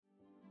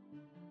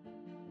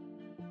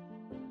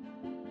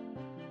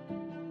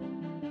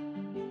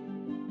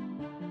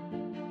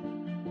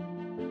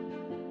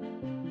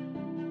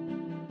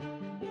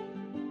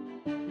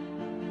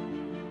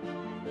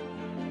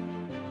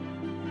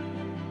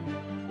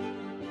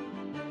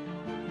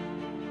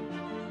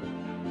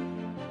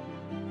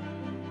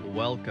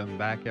Welcome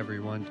back,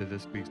 everyone, to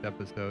this week's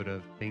episode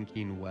of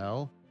Thinking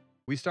Well.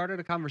 We started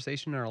a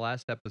conversation in our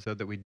last episode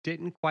that we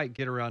didn't quite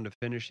get around to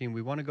finishing.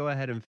 We want to go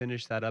ahead and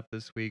finish that up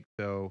this week.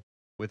 So,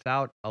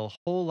 without a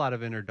whole lot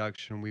of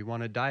introduction, we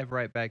want to dive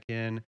right back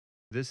in.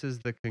 This is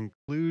the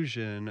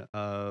conclusion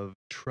of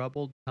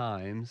Troubled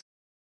Times,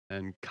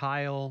 and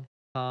Kyle,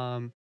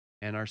 Tom,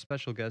 and our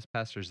special guest,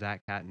 Pastor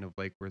Zac Hatton of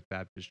Lake Worth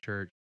Baptist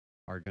Church,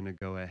 are going to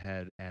go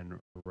ahead and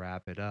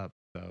wrap it up.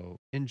 So,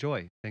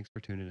 enjoy. Thanks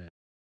for tuning in.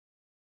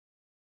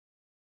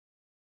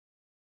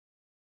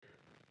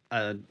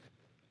 I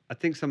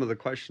think some of the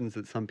questions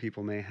that some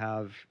people may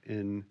have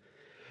in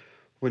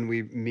when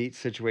we meet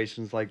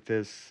situations like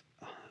this,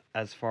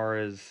 as far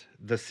as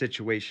the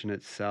situation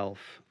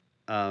itself,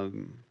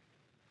 um,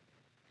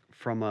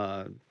 from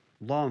a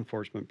law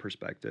enforcement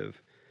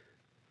perspective,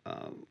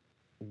 um,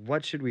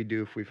 what should we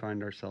do if we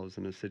find ourselves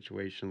in a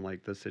situation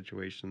like the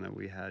situation that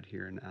we had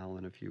here in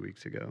Allen a few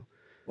weeks ago?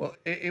 Well,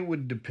 it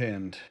would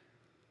depend.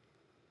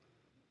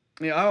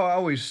 Yeah,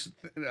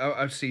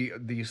 I see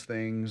these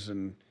things,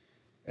 and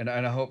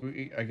I hope,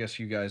 I guess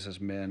you guys as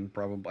men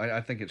probably,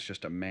 I think it's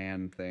just a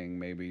man thing,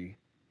 maybe.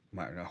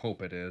 I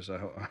hope it is.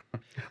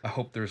 I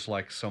hope there's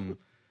like some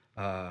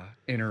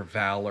inner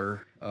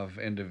valor of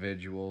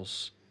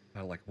individuals,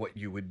 like what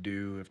you would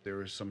do if there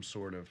was some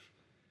sort of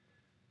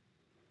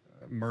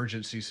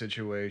emergency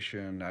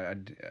situation.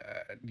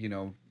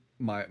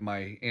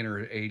 My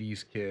inner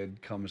 '80s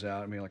kid comes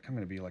out and be like, I'm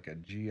gonna be like a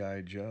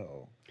GI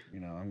Joe.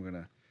 I'm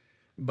gonna.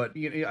 But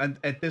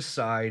at this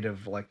side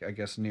of, like, I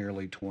guess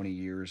nearly 20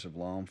 years of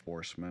law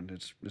enforcement,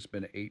 it's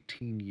been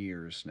 18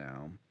 years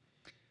now.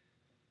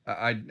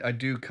 I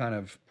do kind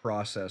of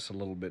process a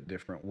little bit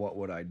different. What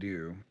would I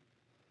do?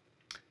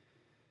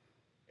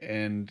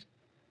 And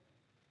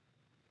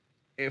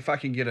if I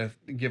can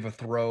give a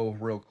throw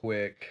real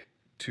quick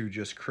to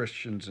just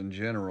Christians in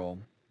general,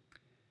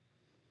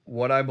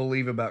 what I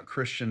believe about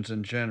Christians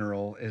in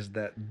general is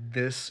that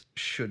this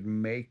should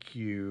make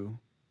you,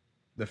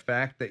 the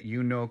fact that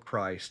you know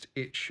Christ,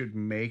 it should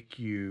make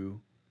you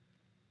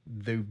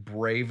the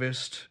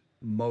bravest,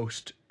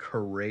 most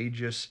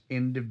courageous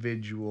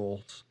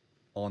individuals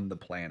on the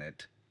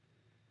planet.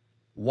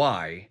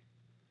 Why?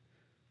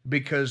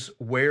 Because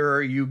where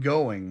are you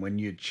going when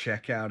you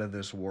check out of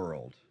this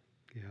world?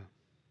 Yeah.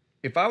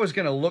 If I was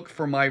going to look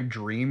for my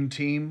dream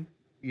team,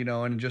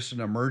 in just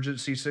an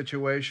emergency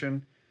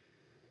situation,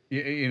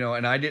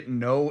 and I didn't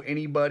know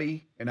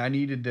anybody, and I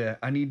need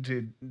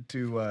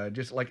to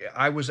just, like,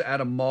 I was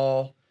at a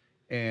mall,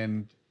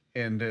 and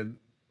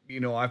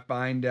I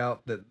find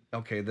out that,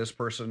 okay, this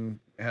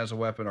person has a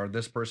weapon, or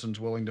this person's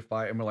willing to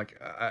fight, and we're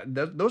like,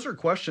 those are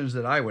questions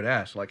that I would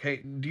ask, like, hey,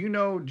 do you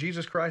know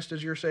Jesus Christ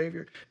is your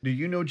savior? Do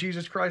you know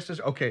Jesus Christ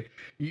is okay?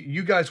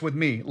 You guys with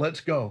me?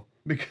 Let's go,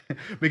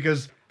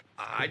 because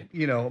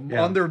Yeah.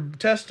 on their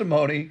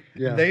testimony,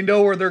 Yeah. they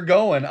know where they're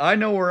going. I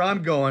know where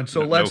I'm going.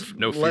 So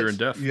no fear in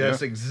death.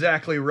 Yes, Yeah.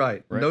 exactly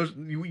right. Right. Those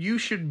you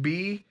should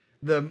be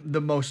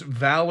the most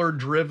valor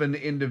driven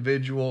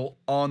individual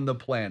on the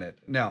planet.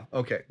 Now,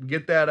 okay,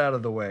 get that out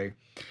of the way.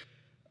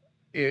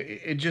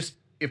 It just,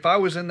 if I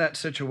was in that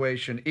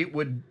situation, it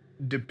would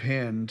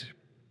depend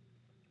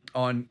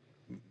on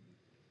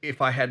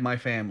if I had my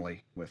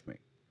family with me.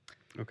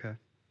 Okay.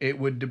 It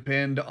would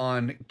depend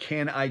on,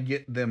 can I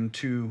get them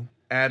to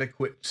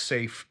adequate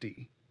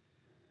safety,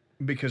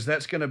 because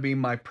that's going to be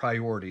my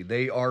priority.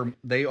 They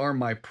are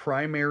my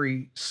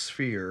primary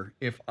sphere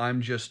if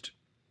I'm just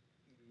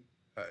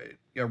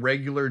a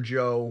regular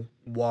Joe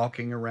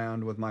walking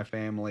around with my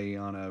family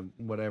on a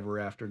whatever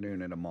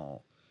afternoon at a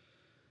mall.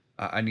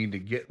 I need to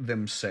get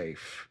them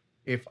safe.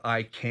 If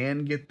I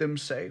can get them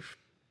safe,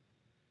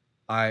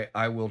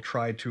 I will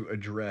try to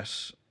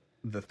address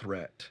the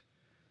threat.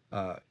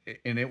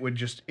 And it would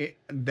just,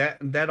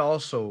 that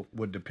also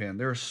would depend.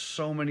 There are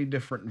so many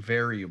different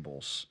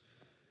variables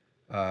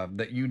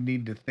that you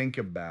need to think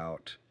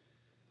about.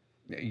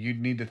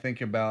 You'd need to think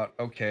about,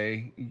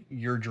 okay,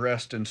 you're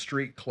dressed in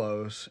street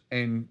clothes,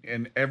 and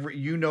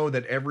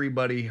that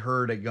everybody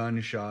heard a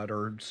gunshot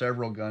or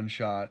several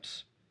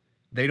gunshots.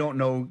 They don't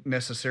know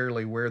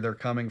necessarily where they're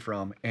coming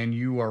from, and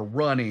you are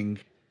running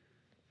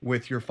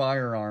with your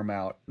firearm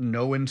out,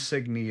 no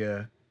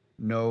insignia,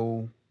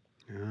 no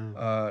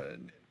Yeah.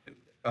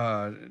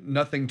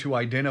 nothing to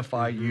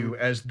identify you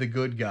as the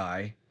good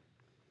guy.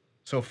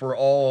 So for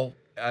all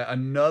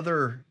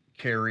another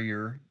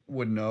carrier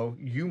would know,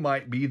 you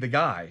might be the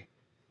guy,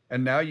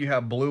 and now you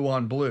have blue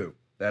on blue.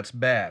 That's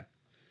bad.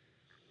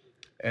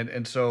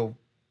 And so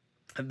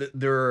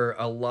there are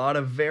a lot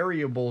of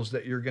variables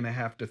that you're going to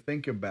have to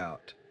think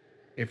about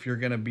if you're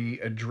going to be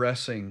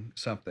addressing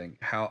something.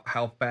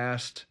 How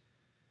fast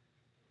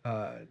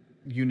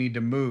you need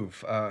to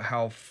move,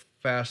 how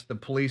fast the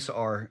police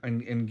are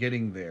in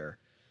getting there.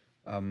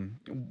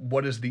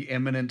 What is the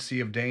imminency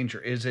of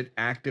danger? Is it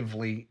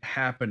actively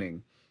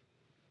happening?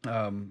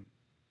 Um,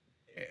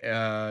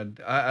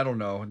 I don't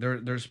know.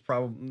 There's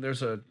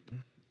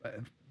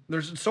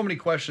so many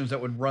questions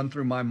that would run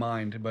through my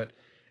mind, but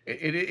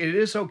it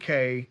is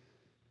okay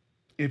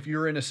if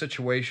you're in a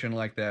situation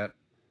like that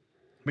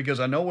because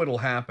I know what'll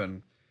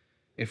happen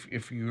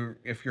if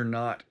you're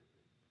not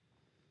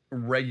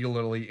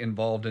regularly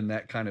involved in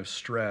that kind of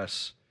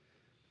stress.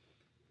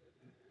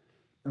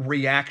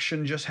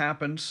 Reaction just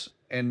happens,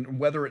 and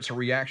whether it's a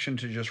reaction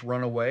to just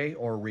run away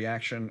or a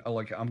reaction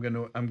like I'm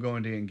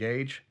going to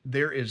engage,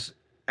 there is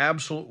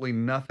absolutely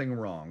nothing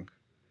wrong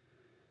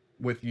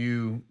with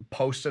you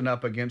posting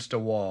up against a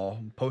wall,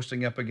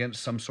 posting up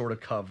against some sort of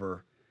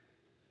cover,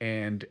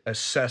 and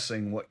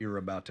assessing what you're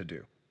about to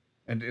do,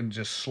 and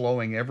just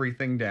slowing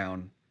everything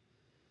down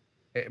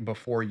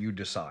before you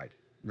decide.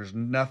 There's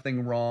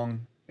nothing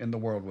wrong in the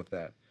world with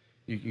that.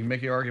 You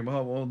make the argument,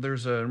 oh, well,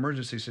 there's an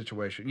emergency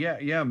situation.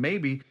 Yeah,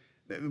 maybe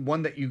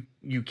one that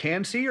you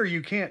can see or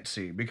you can't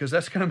see, because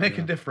that's going to make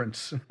a Yeah.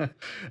 difference.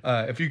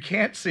 If you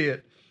can't see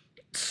it,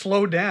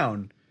 slow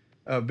down,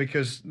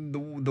 because the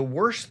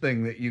worst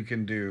thing that you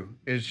can do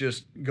is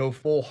just go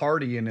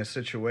foolhardy in a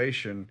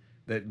situation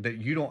that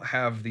you don't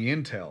have the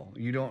intel.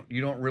 You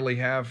don't really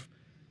have,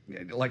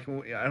 like,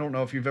 I don't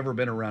know if you've ever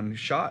been around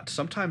shots.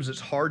 Sometimes it's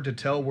hard to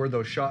tell where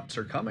those shots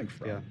are coming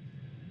from. Yeah.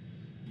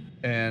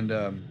 And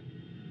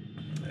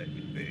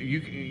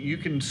you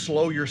can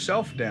slow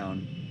yourself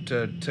down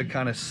to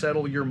kind of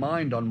settle your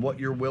mind on what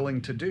you're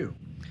willing to do.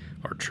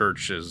 Our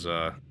church is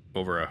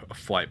over a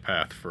flight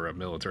path for a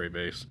military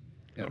base.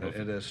 Yeah,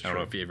 it is I don't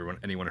know true. if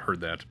anyone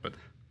heard that, but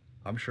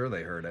I'm sure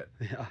they heard it.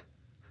 Yeah.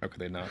 how could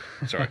they not?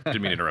 Sorry,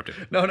 didn't mean to interrupt you.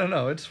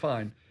 No, it's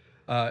fine.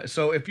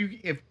 So if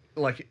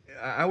like,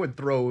 I would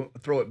throw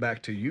it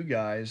back to you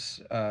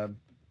guys,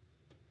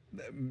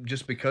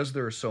 just because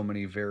there are so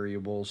many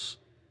variables.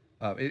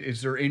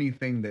 Is there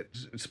anything that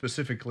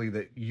specifically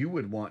that you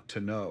would want to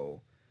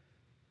know,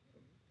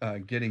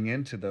 getting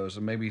into those,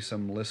 and maybe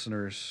some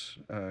listeners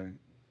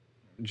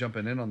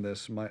jumping in on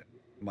this might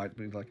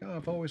be like, oh,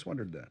 I've always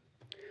wondered that.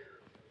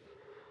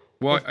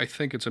 Well, I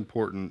think it's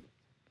important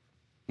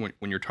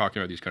when you're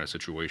talking about these kind of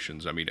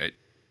situations. I mean,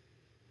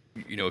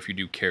 if you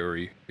do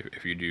carry,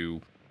 if you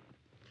do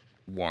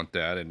want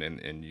that,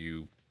 and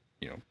you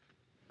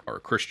are a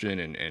Christian,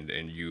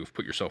 and you've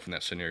put yourself in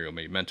that scenario,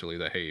 maybe mentally,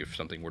 that hey, if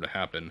something were to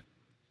happen,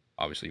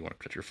 obviously you want to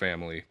protect your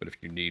family, but if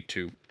you need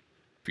to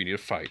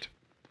fight,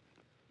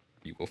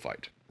 you will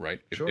fight,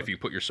 right? Sure. If you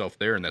put yourself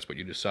there and that's what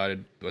you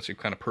decided, that's the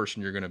kind of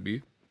person you're going to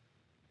be,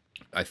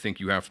 I think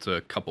you have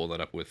to couple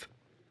that up with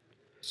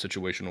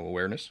situational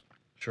awareness.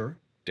 Sure.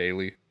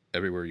 Daily,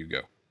 everywhere you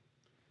go.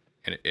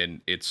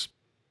 And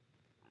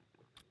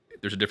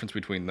there's a difference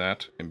between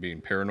that and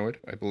being paranoid,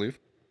 I believe.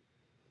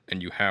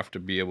 And you have to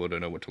be able to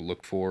know what to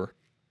look for.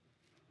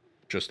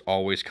 Just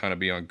always kind of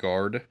be on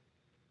guard,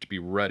 to be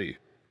ready,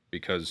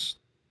 because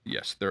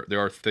yes, there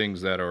are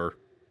things that are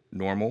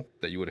normal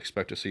that you would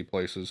expect to see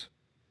places,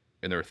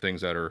 and there are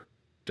things that are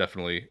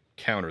definitely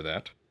counter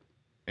that.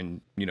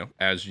 And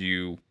as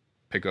you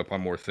pick up on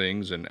more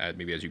things, and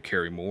maybe as you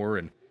carry more,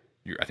 and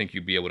I think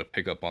you'd be able to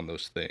pick up on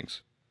those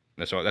things.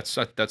 And so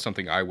that's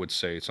something I would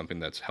say, something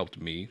that's helped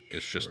me,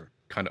 is just Sure.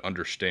 kind of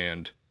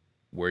understand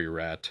where you're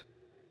at,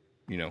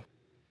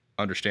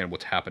 understand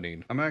what's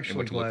happening. I'm actually and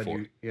what to look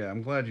glad for.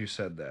 I'm glad you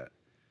said that,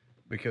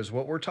 because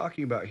what we're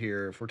talking about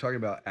here, if we're talking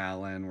about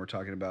Allen, we're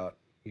talking about,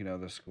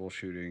 the school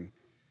shooting,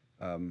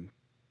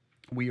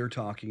 we are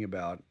talking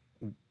about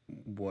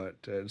what,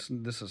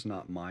 this is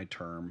not my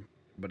term,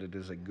 but it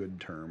is a good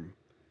term.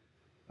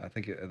 I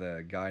think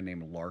the guy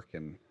named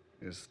Larkin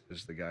is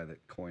the guy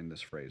that coined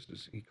this phrase.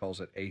 He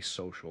calls it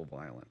asocial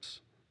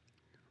violence.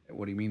 And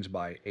what he means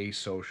by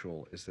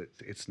asocial is that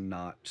it's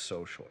not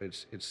social.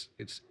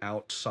 It's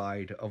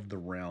outside of the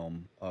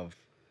realm of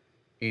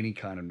any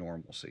kind of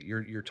normalcy.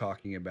 You're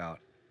talking about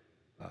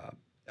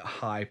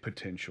high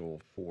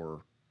potential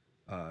for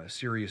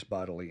serious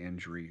bodily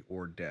injury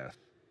or death,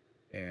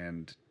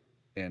 and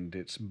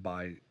it's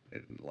by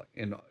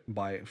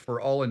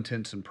for all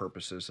intents and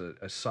purposes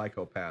a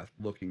psychopath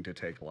looking to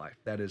take life.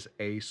 That is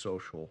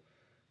asocial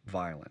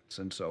violence.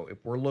 And so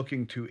if we're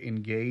looking to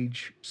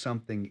engage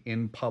something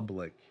in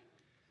public,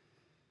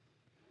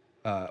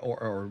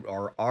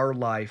 or our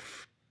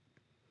life,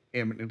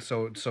 and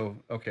so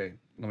okay,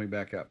 let me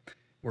back up.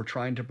 We're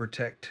trying to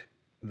protect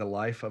the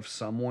life of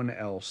someone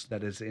else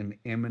that is in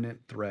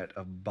imminent threat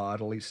of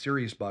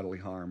serious bodily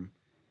harm,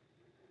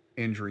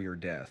 injury, or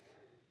death,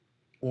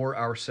 or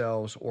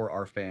ourselves or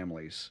our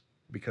families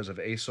because of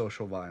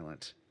asocial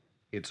violence.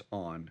 It's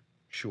on,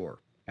 sure,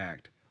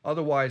 act.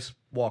 Otherwise,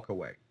 walk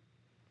away.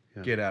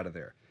 Yeah. Get out of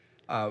there.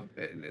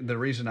 The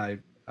reason I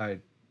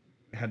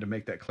had to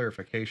make that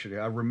clarification,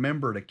 I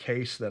remembered a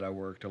case that I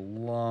worked a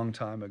long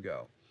time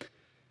ago,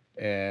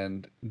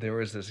 and there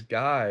was this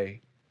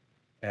guy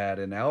at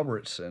an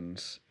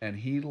Albertsons, and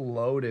he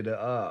loaded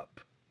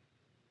up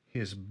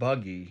his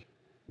buggy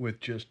with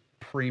just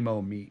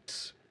primo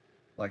meats,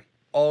 like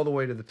all the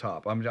way to the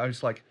top. I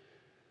was like,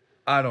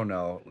 I don't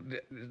know,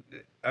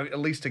 at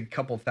least a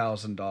couple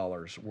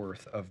 $1,000s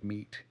worth of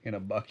meat in a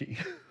buggy.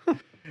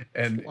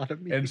 That's a lot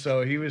of meat. And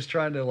so he was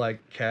trying to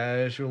like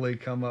casually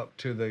come up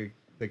to the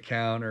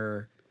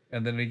counter,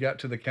 and then he got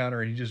to the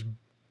counter and he just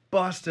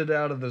busted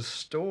out of the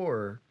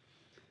store,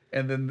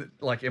 and then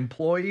like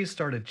employees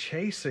started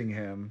chasing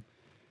him,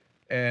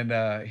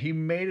 And he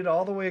made it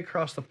all the way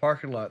across the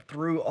parking lot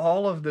through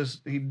all of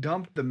this. He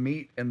dumped the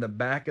meat in the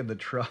back of the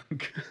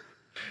truck,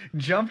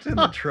 jumped in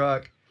the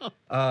truck,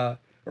 donutted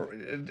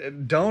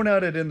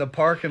in the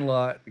parking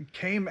lot,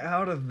 came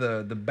out of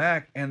the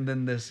back, and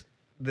then this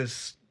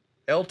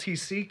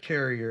LTC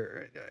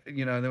carrier,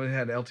 then we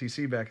had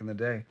LTC back in the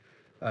day.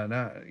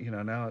 Now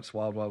it's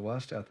Wild Wild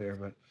West out there,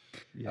 but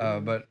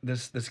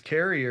this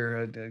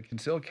carrier, a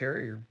concealed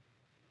carrier,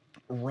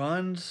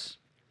 runs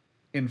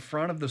in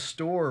front of the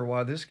store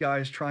while this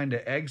guy's trying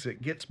to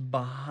exit, gets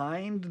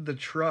behind the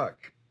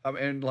truck.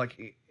 And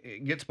like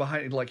it gets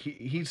behind, like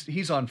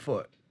he's on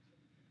foot.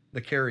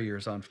 The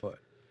carrier's on foot.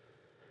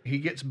 He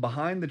gets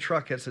behind the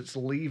truck as it's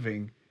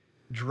leaving,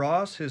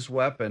 draws his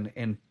weapon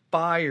and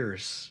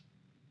fires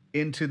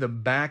into the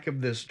back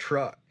of this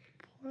truck.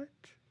 What?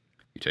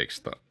 He takes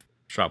the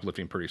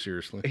shoplifting pretty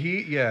seriously.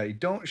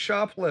 Don't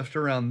shoplift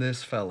around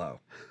this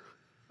fellow.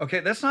 Okay,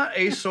 that's not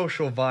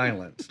asocial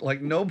violence.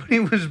 Like,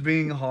 nobody was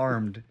being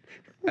harmed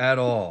at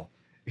all.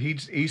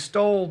 He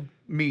stole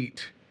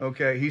meat.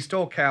 Okay, he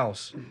stole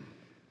cows.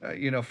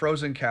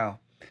 Frozen cow.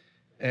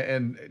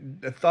 And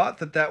the thought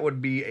that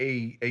would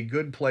be a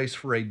good place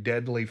for a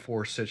deadly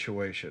force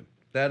situation.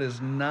 That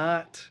is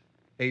not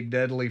a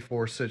deadly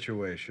force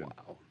situation.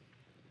 Wow.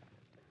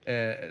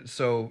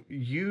 So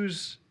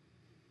use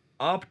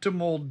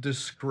optimal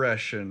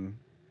discretion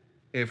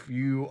if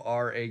you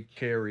are a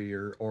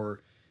carrier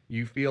or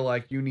you feel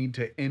like you need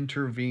to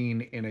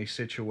intervene in a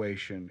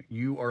situation.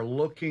 You are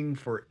looking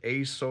for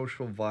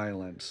asocial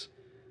violence,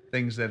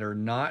 things that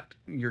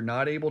you're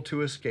not able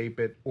to escape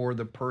it, or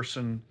the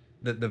person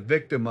that the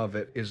victim of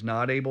it is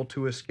not able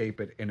to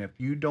escape it. And if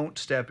you don't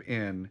step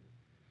in,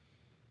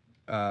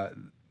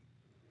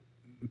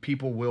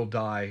 people will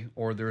die,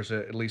 or there's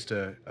at least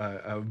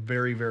a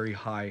very, very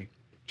high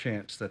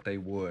chance that they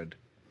would.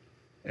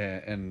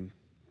 And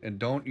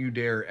don't you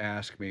dare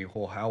ask me,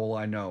 well, how will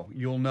I know?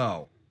 You'll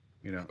know.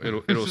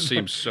 It'll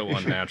seem so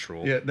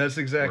unnatural. Yeah, that's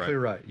exactly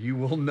right. You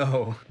will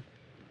know.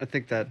 I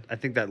think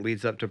that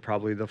leads up to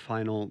probably the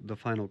final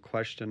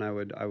question I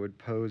would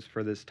pose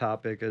for this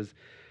topic is,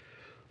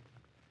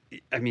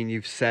 I mean,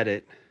 you've said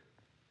it,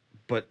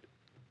 but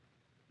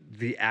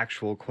the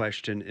actual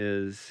question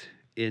is,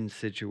 in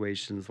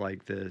situations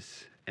like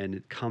this, and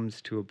it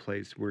comes to a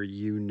place where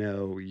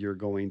you're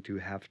going to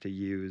have to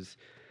use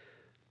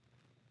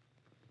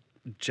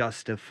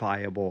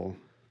justifiable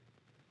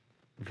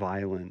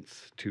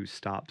violence to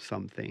stop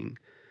something.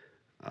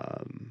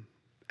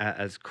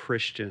 As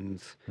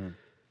Christians,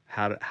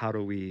 how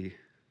do we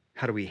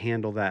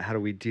handle that? How do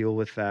we deal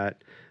with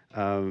that?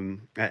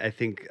 I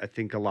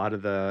think a lot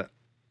of the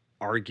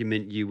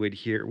argument you would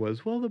hear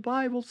was, well, the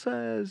Bible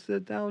says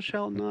that thou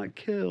shalt not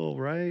kill,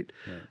 right?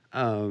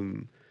 How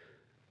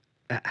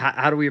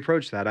do we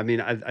approach that? I mean,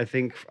 I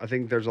think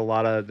there's a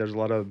lot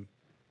of,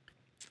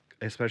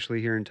 especially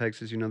here in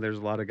Texas, there's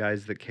a lot of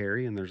guys that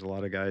carry, and there's a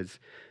lot of guys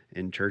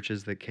in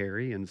churches that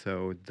carry, and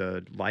so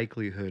the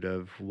likelihood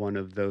of one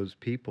of those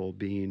people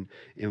being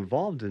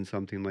involved in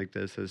something like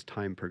this as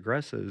time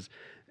progresses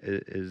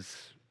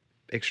is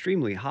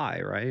extremely high,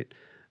 right?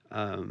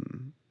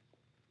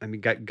 I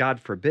mean,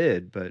 God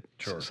forbid, but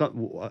Sure.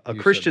 a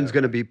Christian's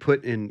going to be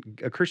put in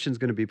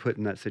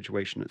that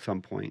situation at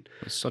some point.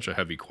 It's such a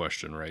heavy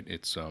question, right?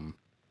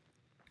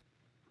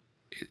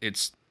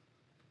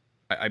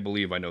 I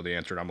believe I know the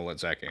answer, and I'm gonna let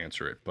Zach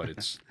answer it, but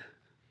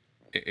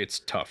it's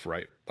tough,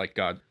 right? Like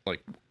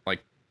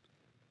like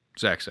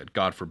Zach said,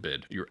 God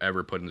forbid you're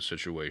ever put in the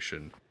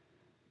situation,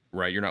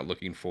 right? You're not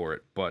looking for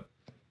it, but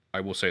I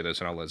will say this,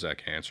 and I'll let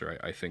Zach answer.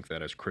 I think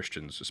that as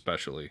Christians,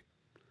 especially,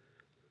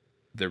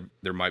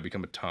 there might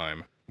become a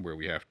time where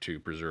we have to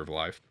preserve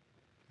life.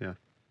 Yeah.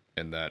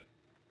 And that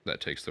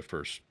takes the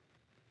first.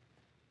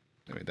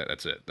 I mean,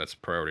 that's it. That's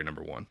priority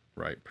number one,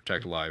 right?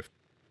 Protect life.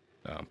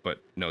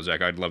 But no,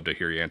 Zach, I'd love to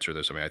hear you answer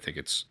this. I mean, I think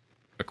it's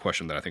a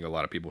question that I think a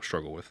lot of people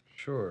struggle with.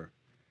 Sure.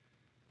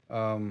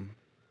 I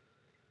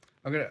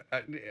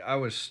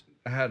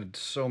had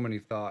so many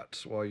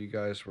thoughts while you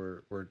guys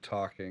were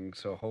talking,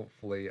 so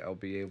hopefully I'll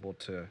be able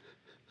to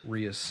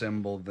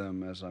reassemble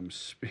them as I'm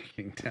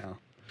speaking now.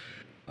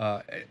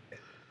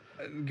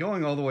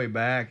 Going all the way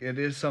back, it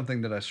is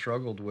something that I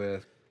struggled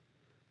with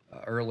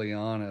early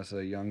on as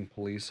a young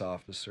police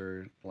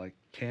officer. Like,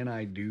 can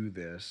I do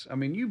this? I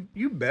mean,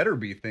 you better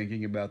be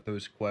thinking about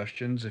those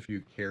questions if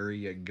you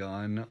carry a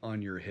gun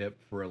on your hip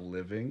for a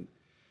living.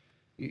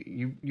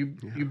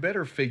 You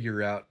better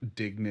figure out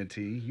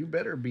dignity. You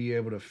better be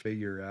able to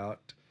figure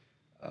out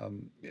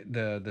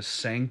the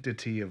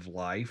sanctity of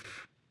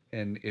life,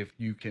 and if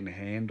you can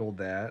handle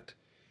that,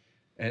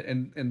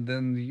 and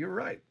then you're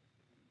right.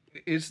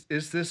 Is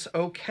this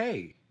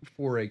okay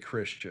for a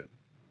Christian?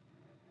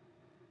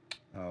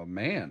 Oh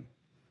man,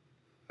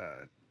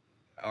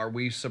 are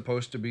we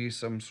supposed to be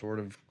some sort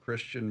of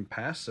Christian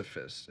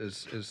pacifist?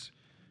 Is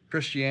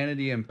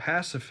Christianity and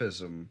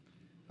pacifism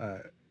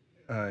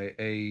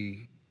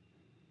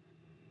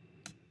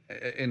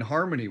in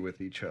harmony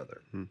with each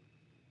other?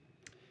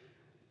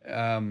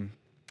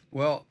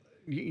 Well,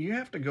 you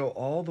have to go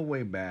all the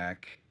way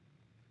back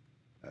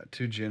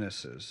to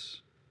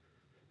Genesis,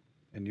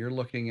 and you're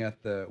looking at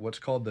what's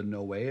called the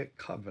Noahic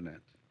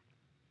covenant,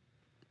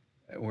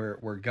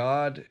 where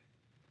God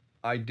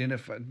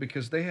identified,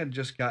 because they had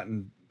just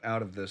gotten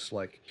out of this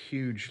like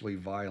hugely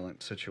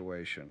violent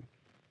situation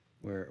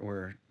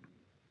where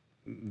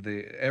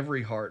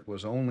every heart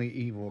was only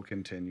evil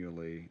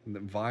continually, the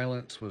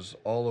violence was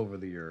all over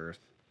the earth,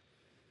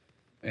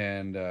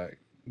 and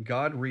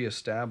God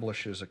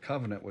reestablishes a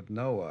covenant with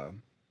Noah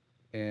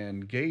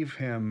and gave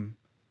him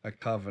a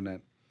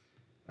covenant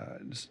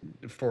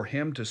for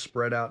him to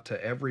spread out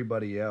to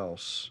everybody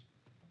else.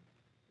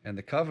 And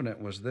the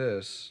covenant was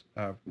this.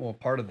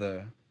 Part of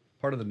the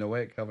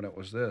Noahic covenant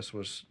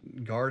was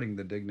guarding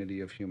the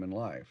dignity of human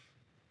life.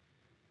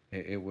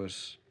 It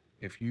was,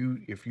 if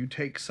you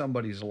take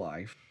somebody's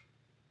life,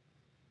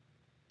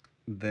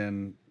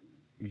 then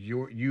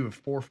you have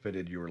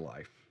forfeited your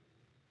life.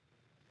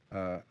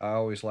 I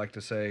always like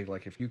to say,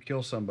 like, if you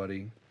kill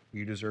somebody,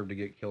 you deserve to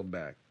get killed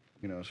back.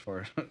 As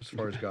far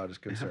as God is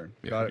concerned.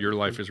 Yeah, God, your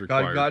life is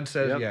required. God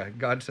says, Yep. yeah.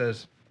 God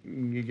says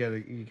you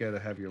gotta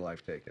have your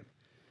life taken.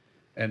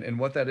 And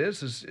what that is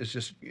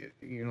just,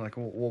 like,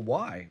 well,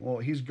 why? Well,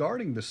 he's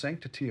guarding the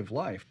sanctity of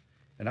life.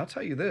 And I'll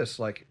tell you this,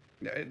 like,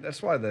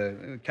 that's why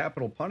the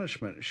capital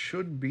punishment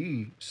should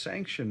be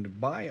sanctioned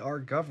by our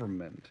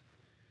government.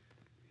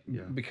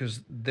 Yeah.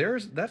 Because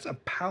that's a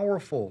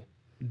powerful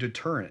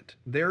deterrent.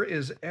 There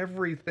is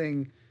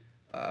everything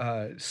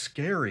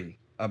scary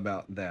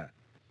about that.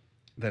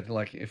 That,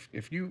 like,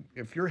 if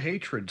your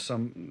hatred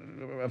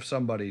of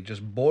somebody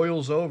just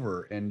boils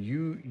over and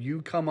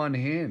you come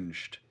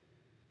unhinged,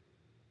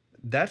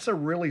 that's a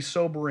really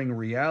sobering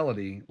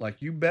reality.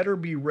 Like, you better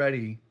be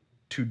ready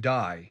to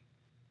die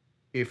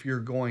if you're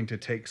going to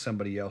take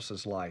somebody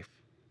else's life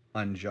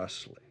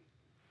unjustly.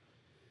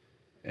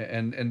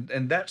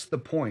 And that's the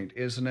point,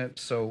 isn't it?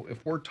 So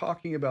if we're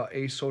talking about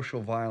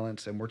asocial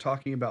violence and we're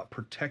talking about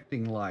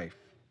protecting life,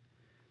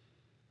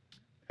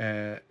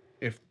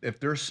 if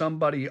there's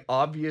somebody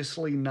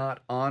obviously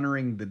not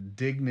honoring the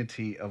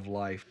dignity of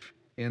life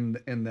in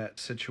that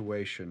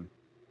situation,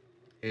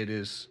 it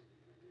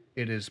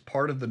is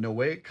part of the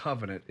Noahic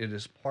covenant. It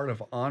is part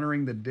of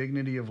honoring the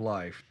dignity of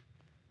life.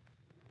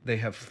 They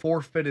have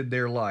forfeited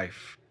their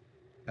life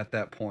at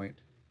that point,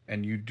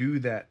 and you do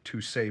that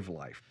to save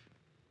life.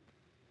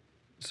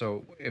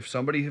 So if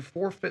somebody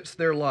forfeits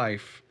their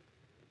life,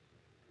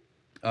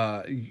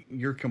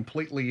 you're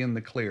completely in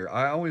the clear.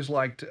 I always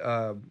liked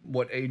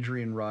what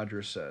Adrian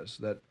Rogers says,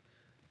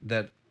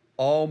 that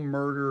all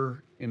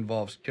murder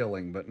involves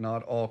killing, but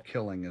not all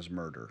killing is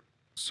murder.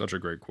 Such a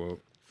great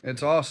quote.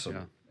 It's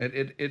awesome. Yeah.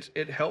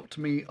 It helped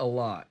me a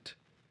lot.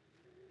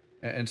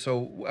 And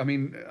so, I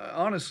mean,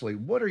 honestly,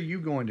 what are you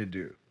going to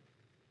do?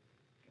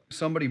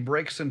 Somebody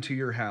breaks into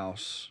your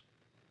house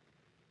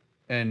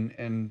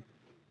and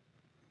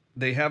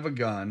they have a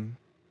gun.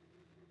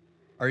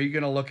 Are you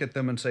going to look at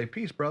them and say,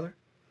 "Peace, brother"?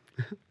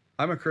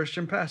 I'm a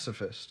Christian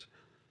pacifist.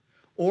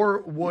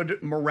 Or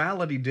would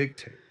morality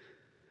dictate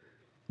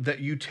that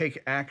you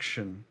take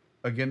action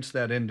against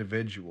that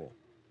individual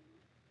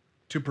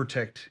to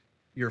protect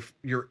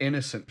your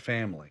innocent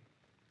family?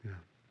 Yeah.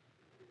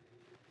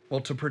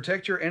 Well, to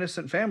protect your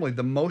innocent family,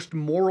 the most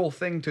moral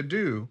thing to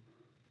do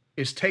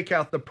is take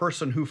out the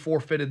person who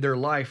forfeited their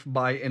life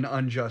by an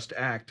unjust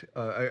act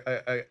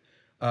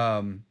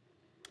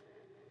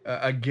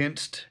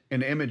against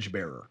an image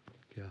bearer.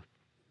 Yeah.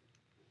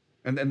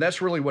 And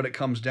that's really what it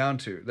comes down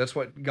to. That's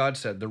what God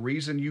said. The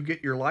reason you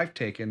get your life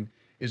taken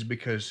is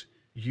because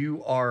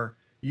you are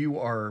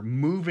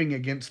moving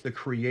against the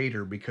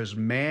Creator, because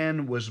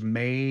man was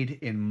made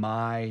in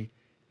my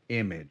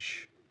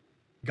image.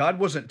 God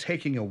wasn't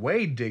taking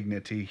away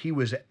dignity. He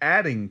was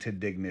adding to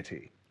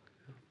dignity.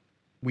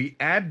 We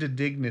add to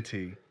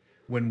dignity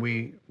when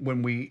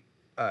we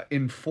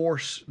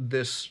enforce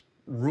this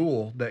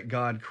rule that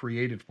God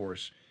created for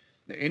us.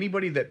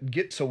 Anybody that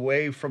gets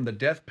away from the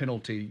death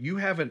penalty, you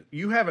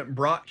haven't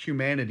brought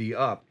humanity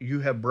up.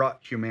 You have brought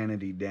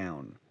humanity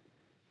down.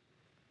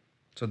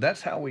 So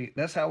that's how we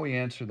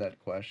answer that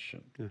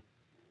question. Yeah.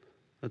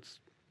 That's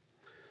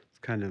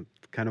kind of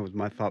what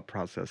my thought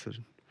process is.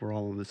 We're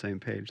all on the same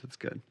page. That's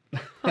good.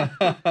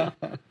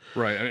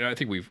 Right. I mean, I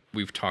think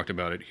we've talked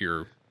about it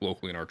here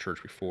locally in our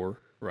church before,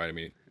 right? I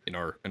mean, in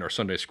our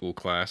Sunday school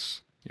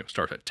class,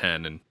 starts at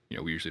 10, and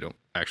we usually don't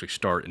actually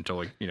start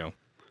until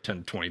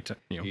 10, 20,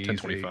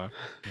 10:25.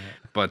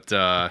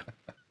 Yeah.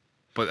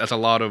 But that's a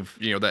lot of,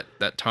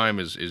 that time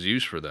is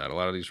used for that. A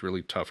lot of these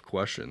really tough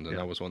questions, and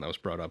that was one that was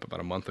brought up about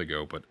a month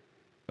ago, but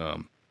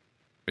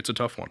it's a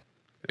tough one.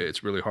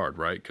 It's really hard,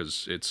 right?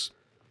 Because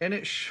and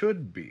it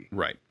should be.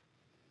 Right.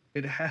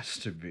 It has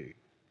to be.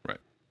 Right.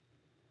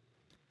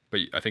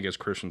 But I think as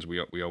Christians,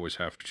 we always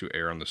have to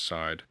err on the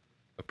side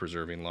of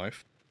preserving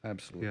life.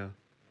 Absolutely. Yeah.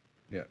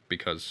 Yeah.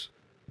 Because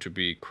to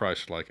be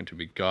Christ-like and to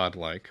be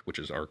God-like, which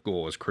is our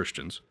goal as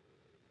Christians,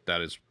 that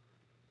is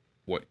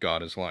what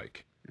God is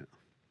like. Yeah.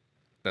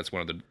 That's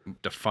one of the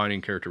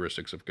defining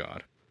characteristics of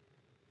God,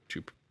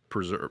 to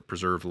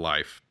preserve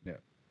life. Yeah.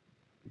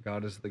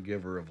 God is the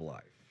giver of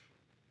life.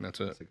 That's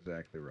it. That's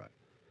exactly right.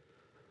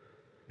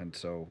 And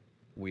so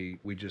we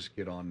just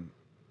get on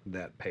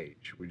that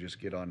page. We just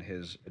get on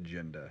his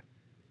agenda.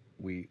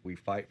 We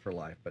fight for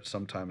life, but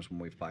sometimes when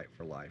we fight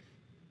for life,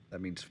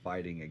 that means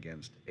fighting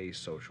against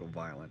asocial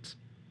violence,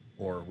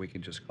 or we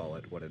can just call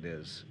it what it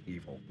is,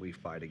 evil. We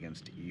fight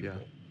against evil.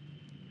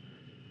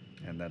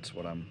 And that's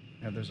what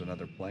and there's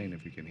another plane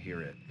if you can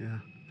hear it. Yeah.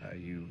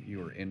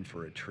 You are in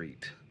for a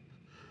treat.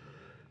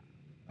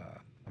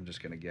 I'm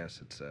just going to guess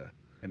it's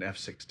an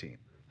F-16.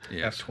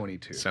 Yes.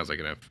 F-22. Sounds like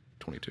an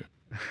F-22.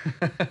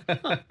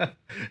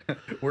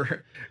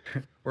 We're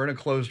in a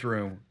closed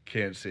room,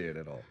 can't see it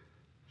at all.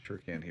 Sure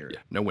can't hear it. Yeah,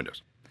 no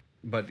windows.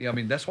 But yeah, I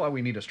mean, that's why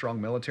we need a strong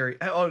military.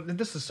 Oh,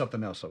 this is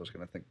something else I was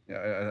going to think.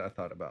 I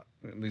thought about.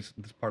 At least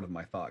this part of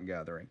my thought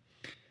gathering.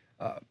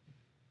 Some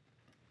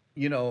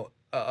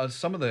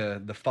of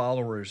the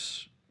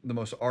followers, the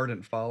most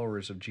ardent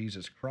followers of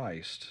Jesus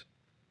Christ,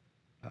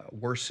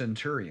 were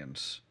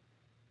centurions.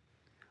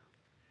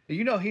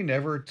 You know, he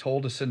never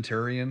told a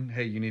centurion,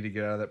 "Hey, you need to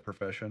get out of that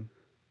profession."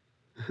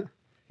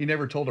 He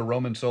never told a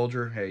Roman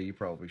soldier, "Hey, you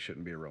probably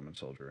shouldn't be a Roman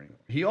soldier anymore."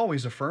 He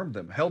always affirmed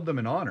them, held them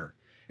in honor.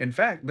 In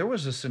fact, there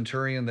was a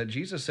centurion that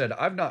Jesus said,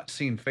 "I've not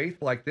seen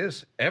faith like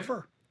this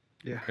ever."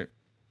 Yeah. Right.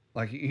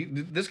 Like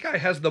this guy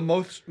has the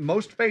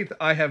most faith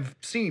I have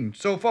seen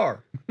so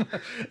far.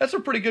 That's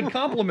a pretty good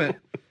compliment.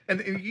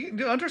 And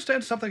you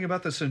understand something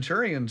about the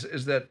centurions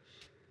is that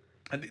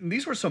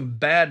these were some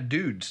bad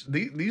dudes.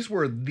 These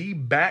were the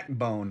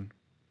backbone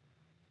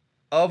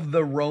of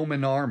the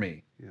Roman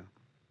army. Yeah.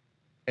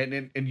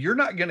 And you're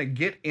not going to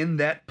get in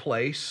that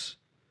place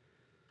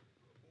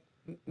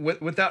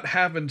without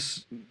having,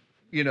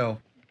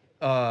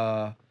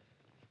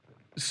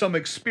 some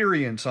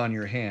experience on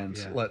your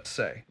hands, let's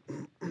say,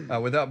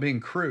 without being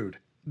crude.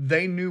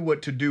 They knew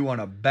what to do on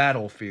a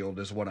battlefield,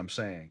 is what I'm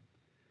saying.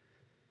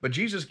 But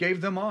Jesus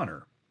gave them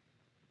honor.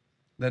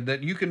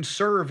 That you can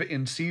serve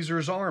in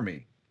Caesar's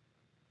army.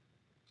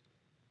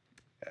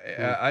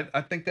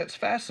 I think that's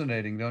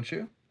fascinating, don't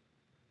you?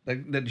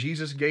 That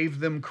Jesus gave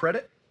them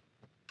credit.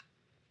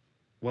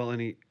 Well,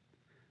 and he,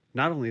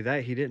 not only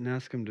that, he didn't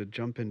ask him to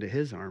jump into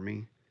his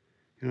army.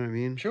 You know what I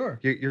mean? Sure.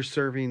 You're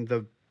serving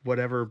the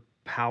whatever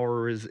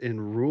power is in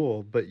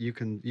rule, but you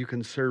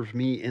can serve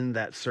me in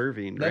that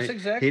serving. That's right?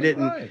 exactly He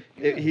didn't. right.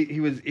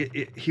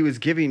 Yeah. He was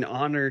giving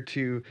honor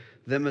to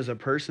them as a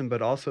person,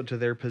 but also to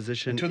their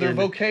position, To their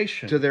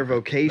vocation. to their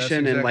vocation, That's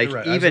and exactly like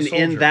right. As a even in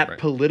soldier, that right.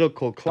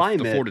 political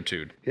climate, The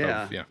fortitude.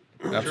 Yeah. Of, yeah.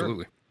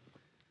 Absolutely.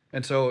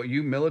 And so,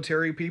 you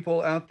military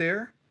people out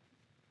there,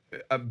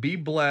 be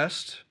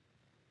blessed.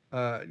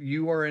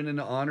 You are in an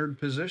honored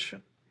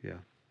position. Yeah.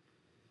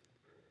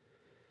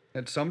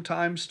 And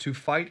sometimes to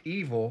fight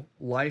evil,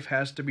 life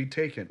has to be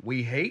taken.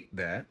 We hate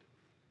that.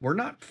 We're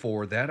not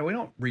for that. We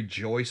don't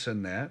rejoice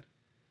in that.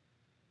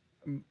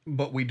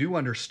 But we do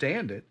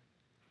understand it.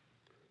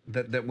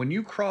 That when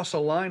you cross a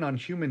line on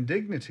human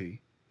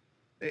dignity,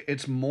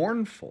 it's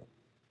mournful.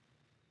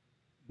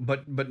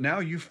 But now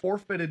you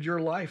forfeited your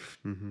life.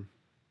 Mm-hmm.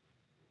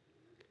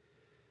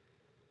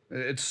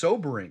 It's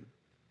sobering.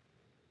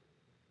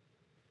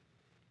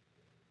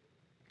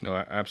 No,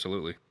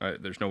 absolutely.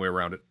 There's no way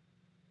around it.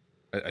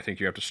 I think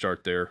you have to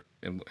start there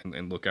and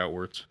look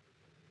outwards,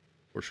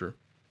 for sure.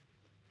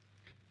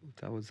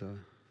 That was a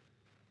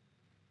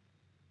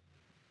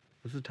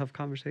tough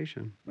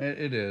conversation.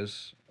 It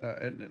is,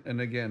 and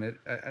again,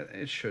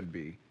 it should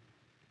be.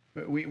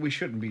 We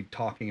shouldn't be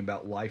talking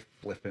about life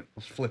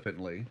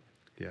flippantly.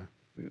 Yeah.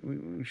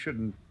 We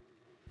shouldn't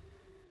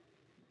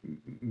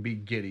be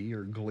giddy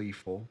or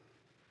gleeful.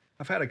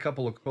 I've had a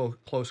couple of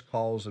close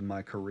calls in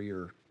my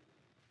career,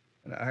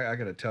 and I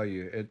got to tell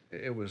you,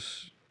 it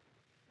was.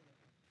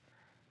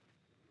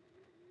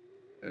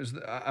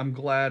 I'm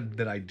glad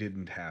that I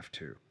didn't have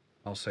to.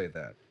 I'll say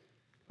that.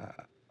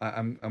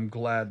 I'm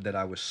glad that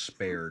I was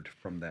spared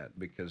from that,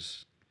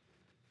 because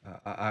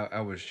I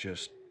was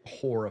just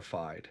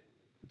horrified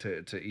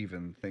to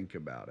even think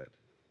about it.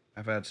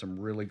 I've had some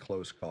really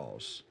close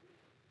calls,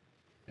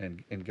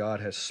 and God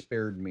has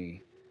spared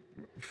me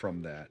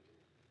from that.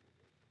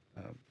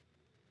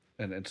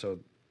 And so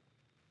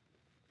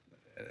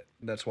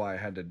that's why I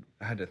had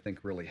to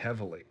think really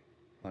heavily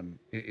on,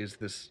 is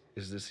this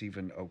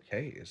even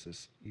okay? Is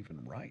this even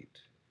right?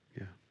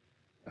 Yeah.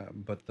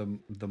 But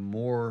the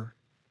more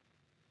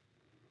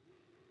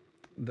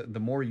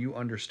you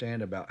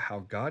understand about how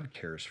God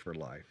cares for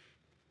life,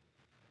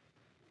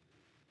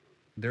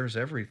 there's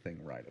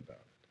everything right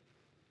about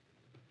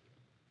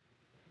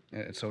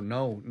it. And so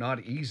no,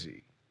 not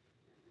easy,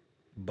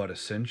 but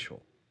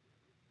essential.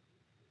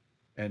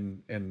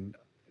 And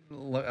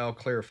I'll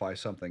clarify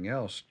something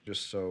else,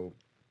 just so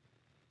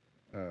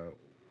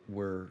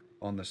we're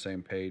on the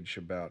same page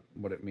about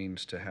what it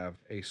means to have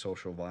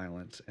asocial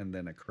violence and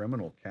then a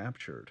criminal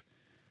captured.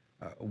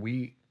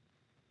 We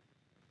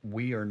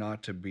are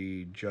not to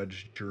be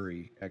judge,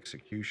 jury,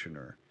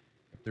 executioner.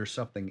 If there's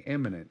something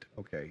imminent,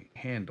 okay,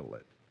 handle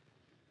it.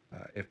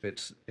 If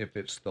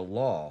it's the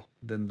law,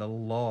 then the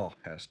law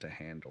has to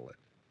handle it.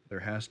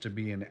 There has to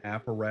be an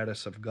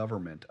apparatus of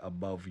government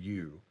above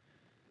you.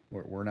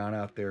 We're not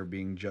out there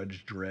being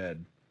Judge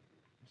Dredd,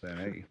 saying,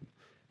 hey,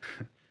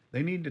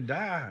 they need to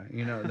die.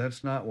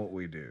 That's not what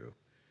we do.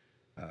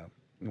 Uh,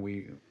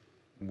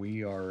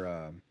 we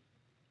are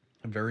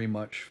very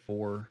much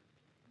for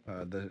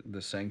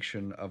the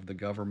sanction of the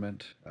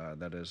government.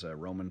 That is a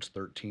Romans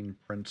 13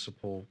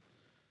 principle,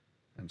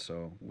 and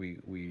so we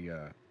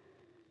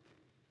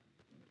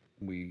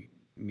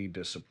need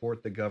to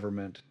support the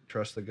government,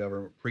 trust the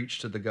government, preach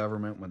to the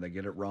government when they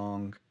get it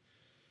wrong.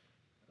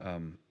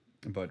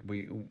 But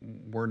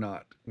we're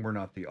not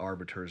the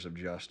arbiters of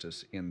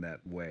justice in that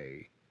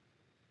way.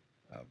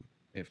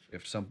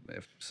 If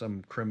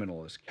some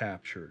criminal is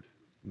captured,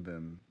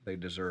 then they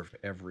deserve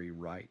every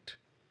right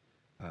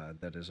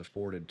that is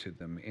afforded to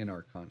them in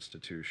our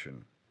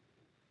Constitution,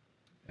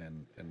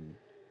 and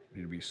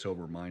need to be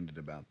sober minded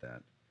about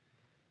that.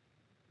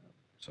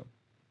 So,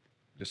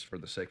 just for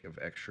the sake of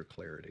extra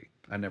clarity,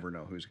 I never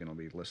know who's going to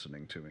be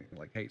listening to me.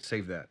 Like, hey,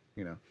 save that.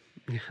 Yeah.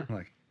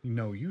 Like,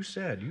 no, you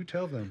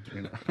tell them.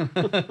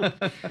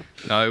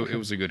 No, it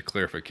was a good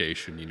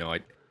clarification.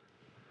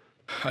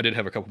 I did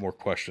have a couple more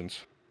questions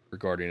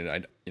regarding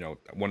it.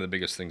 One of the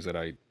biggest things that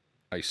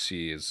I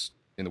see is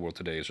in the world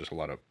today is just a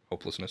lot of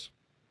hopelessness.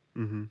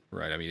 Mm-hmm.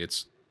 Right. I mean,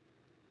 it's,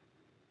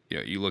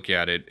 you look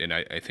at it, and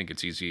I think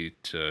it's easy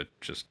to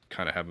just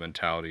kind of have a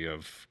mentality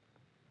of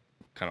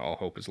kind of all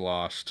hope is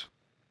lost.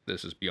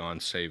 This is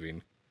beyond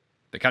saving.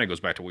 That kind of goes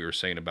back to what we were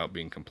saying about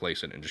being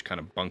complacent and just kind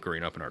of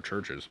bunkering up in our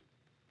churches.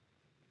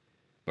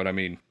 But I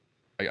mean,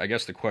 I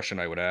guess the question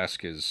I would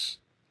ask is,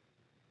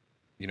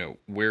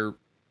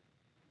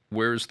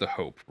 where's the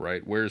hope,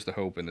 right? Where's the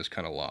hope in this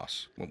kind of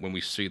loss? When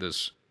we see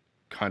this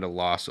kind of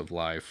loss of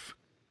life,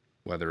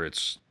 whether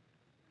it's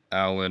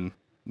Allen,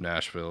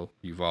 Nashville,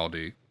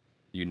 Uvalde,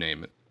 you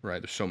name it,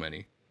 right? There's so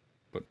many.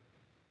 But,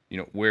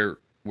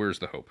 where's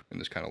the hope in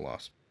this kind of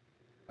loss?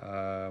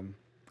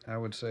 I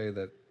would say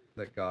that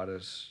God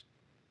is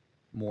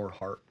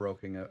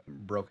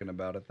broken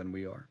about it than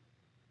we are.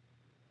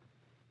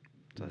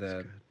 That's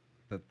that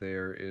good. that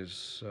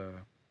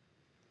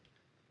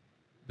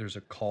there's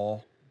a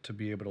call to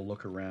be able to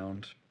look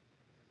around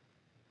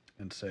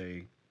and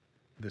say,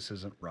 this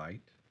isn't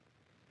right.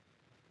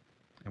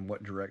 And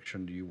what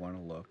direction do you want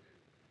to look?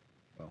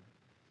 Well,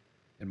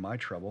 in my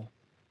trouble,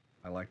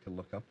 I like to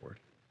look upward.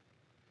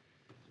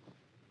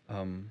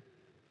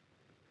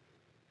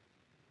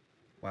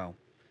 Wow.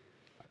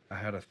 I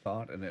had a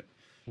thought and it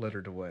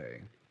flittered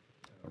away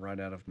right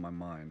out of my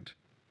mind.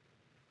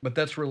 But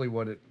that's really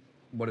what it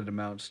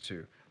amounts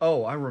to.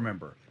 Oh, I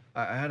remember.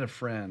 I had a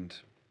friend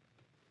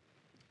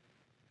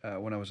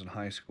when I was in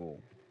high school,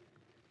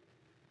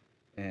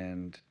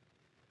 and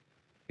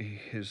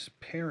his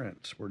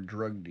parents were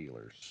drug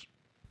dealers.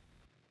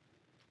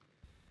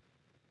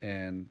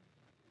 And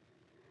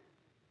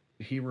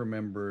he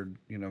remembered,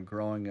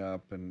 growing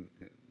up, and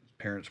his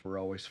parents were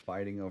always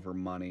fighting over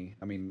money.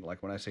 I mean,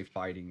 like when I say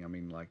fighting, I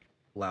mean like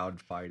loud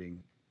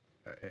fighting,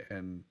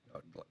 and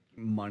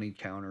money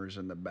counters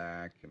in the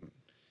back,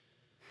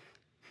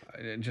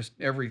 and just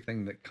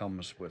everything that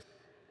comes with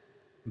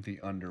the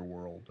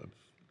underworld of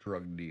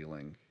drug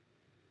dealing.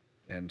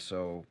 And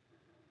so,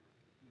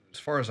 as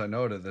far as I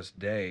know to this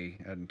day,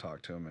 I hadn't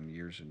talked to him in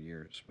years and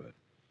years, but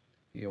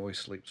he always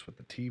sleeps with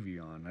the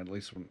TV on. At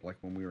least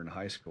when we were in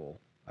high school,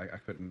 I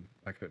couldn't,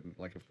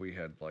 like, if we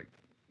had like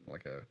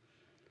a,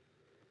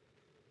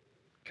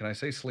 can I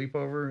say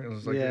sleepover? It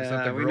was like, is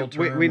that the girl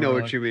term? We know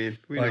or what you mean.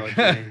 We know like-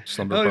 what you mean.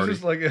 Slumber No, it's party.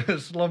 just like a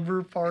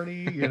slumber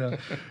party,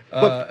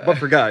 But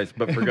for guys.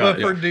 but for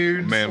Yeah.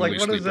 dudes, Manly like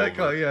what is that sleepover.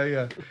 called?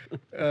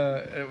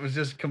 Yeah. It was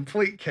just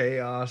complete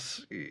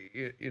chaos,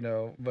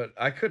 But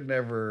I could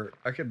never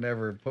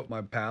put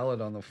my pallet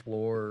on the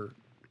floor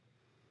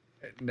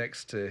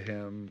next to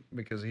him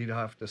because he'd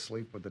have to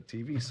sleep with the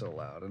TV so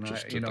loud. And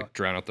Just I, to like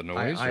drown out the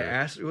noise? I or-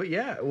 asked, well,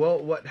 yeah. Well,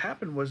 what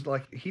happened was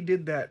like he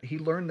did that. He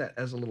learned that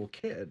as a little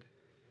kid,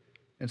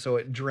 and so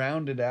it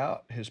drowned it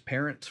out. His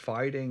parents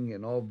fighting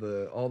and all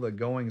the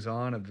goings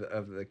on of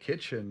the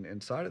kitchen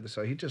inside of the.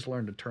 So he just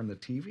learned to turn the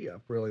TV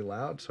up really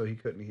loud so he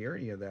couldn't hear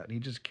any of that. And he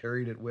just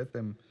carried it with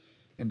him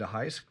into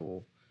high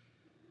school.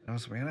 And I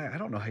was like, man, I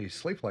don't know how you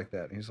sleep like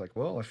that. And he's like,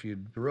 well, if you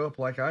grew up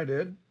like I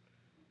did,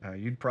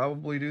 you'd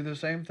probably do the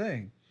same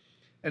thing.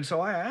 And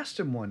so I asked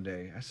him one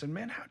day, I said,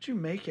 man, how'd you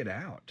make it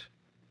out?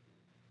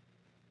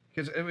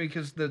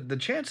 Because the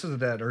chances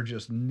of that are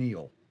just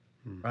nil,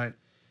 right?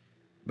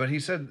 But he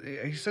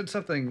said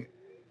something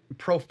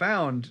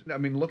profound. I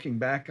mean, looking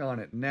back on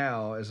it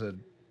now as a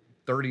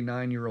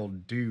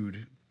 39-year-old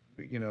dude,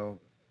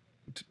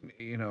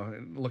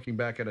 looking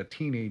back at a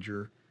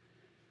teenager,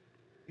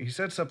 he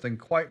said something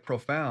quite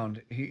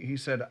profound. He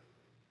said,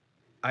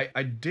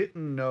 I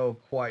didn't know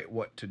quite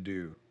what to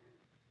do,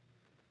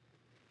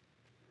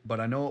 but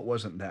I know it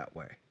wasn't that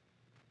way.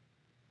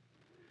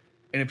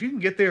 And if you can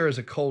get there as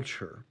a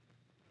culture,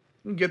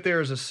 you can get there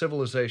as a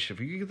civilization,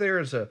 if you can get there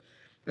as a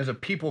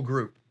people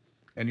group,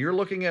 and you're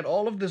looking at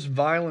all of this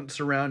violence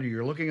around you,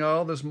 you're looking at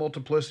all this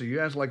multiplicity, you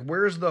ask, like,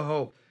 where's the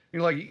hope?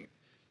 You're like,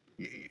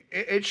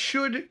 it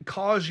should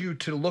cause you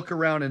to look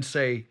around and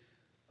say,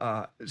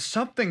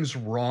 something's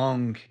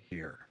wrong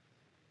here.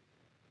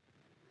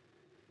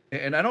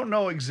 And I don't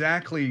know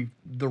exactly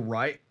the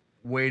right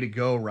way to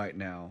go right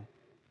now,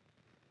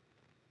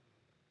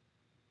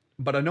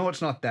 but I know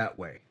it's not that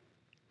way.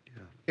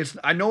 Yeah.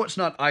 I know it's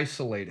not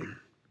isolating.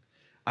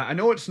 I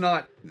know it's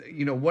not,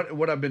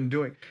 what I've been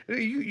doing.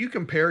 You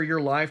compare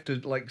your life to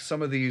like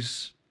some of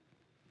these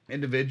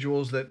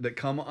individuals that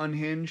come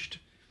unhinged.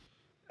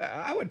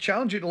 I would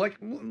challenge you to like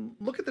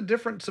look at the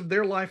difference of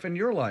their life and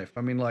your life.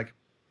 I mean, like,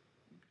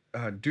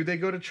 do they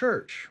go to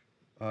church?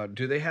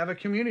 Do they have a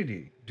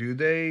community? Do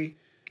they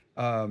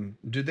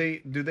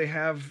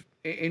have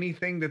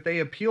anything that they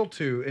appeal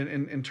to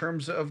in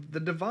terms of the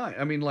divine?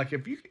 I mean, like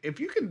if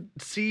you can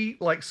see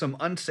like some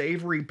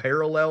unsavory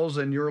parallels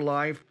in your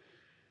life,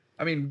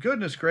 I mean,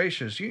 goodness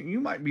gracious,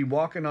 you might be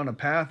walking on a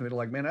path and be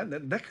like, man,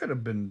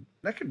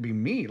 that could be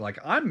me. Like,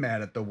 I'm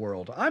mad at the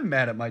world. I'm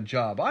mad at my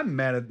job. I'm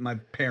mad at my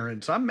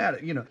parents. I'm mad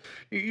at,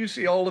 you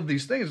see all of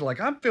these things.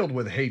 Like, I'm filled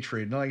with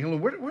hatred. And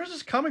like, where's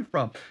this coming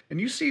from? And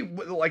you see,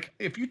 like,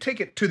 if you take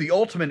it to the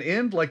ultimate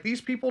end, like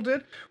these people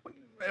did,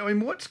 I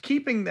mean, what's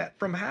keeping that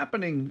from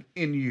happening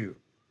in you?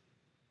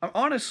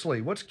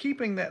 Honestly, what's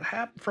keeping that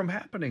from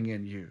happening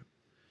in you?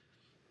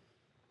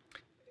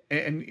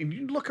 And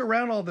you look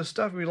around all this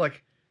stuff and be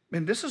like,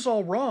 man, this is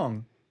all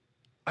wrong.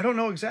 I don't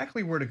know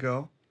exactly where to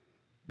go,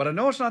 but I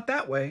know it's not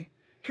that way.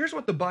 Here's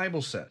what the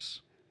Bible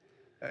says.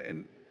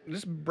 And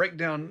this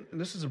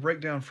is a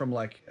breakdown from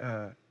like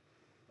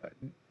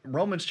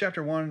Romans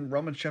chapter 1,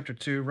 Romans chapter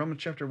 2.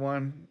 Romans chapter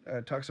 1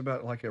 talks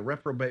about like a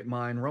reprobate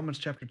mind. Romans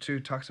chapter 2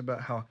 talks about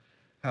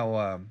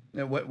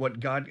what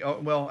God,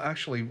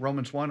 actually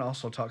Romans 1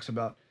 also talks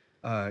about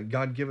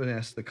God giving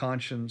us the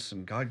conscience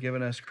and God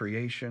giving us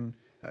creation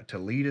to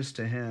lead us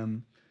to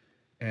him.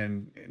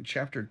 And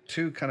chapter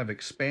 2 kind of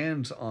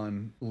expands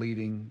on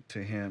leading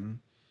to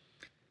him.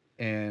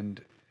 And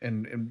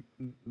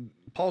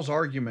Paul's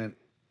argument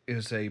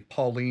is a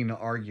Pauline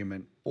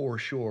argument for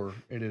sure.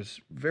 It is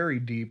very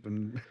deep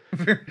and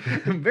very,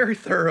 very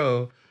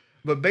thorough.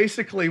 But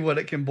basically what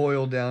it can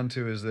boil down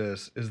to is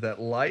this, is that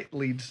light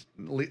leads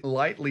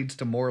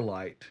to more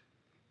light,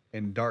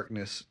 and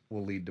darkness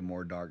will lead to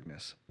more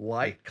darkness.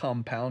 Light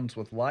compounds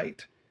with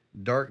light,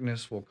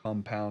 darkness will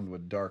compound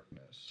with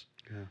darkness.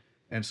 Yeah.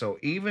 And so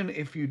even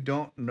if you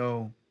don't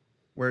know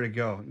where to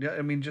go,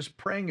 I mean, just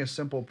praying a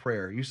simple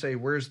prayer. You say,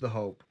 where's the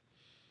hope?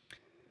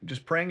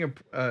 Just praying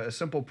a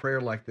simple prayer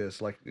like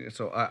this. Like,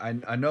 so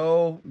I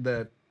know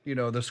that,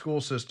 the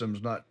school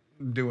system's not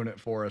doing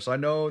it for us. I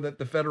know that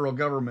the federal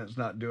government's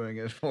not doing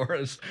it for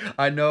us.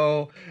 I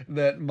know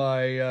that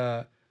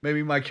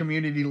maybe my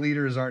community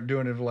leaders aren't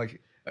doing it.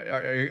 Like,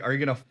 are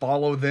you going to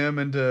follow them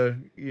into,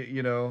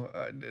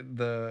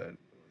 the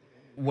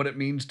what it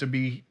means to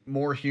be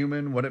more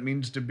human, what it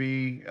means to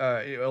be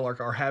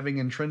like our having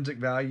intrinsic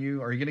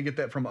value? Are you going to get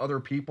that from other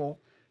people?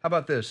 How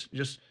about this?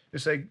 Just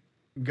say,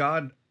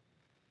 God,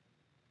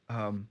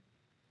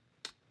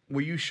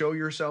 will you show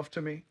yourself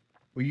to me?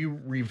 Will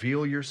you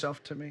reveal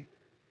yourself to me?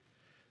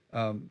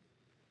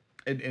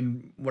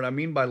 And what I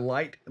mean by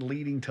light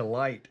leading to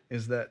light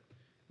is that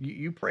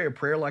you pray a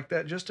prayer like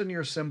that just in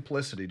your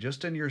simplicity,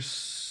 just in your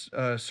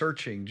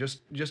searching,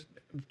 just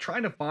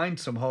trying to find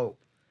some hope.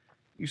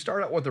 You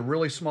start out with a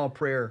really small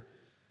prayer.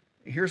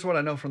 Here's what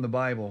I know from the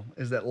Bible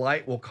is that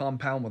light will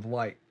compound with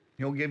light.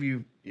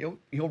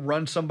 He'll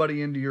run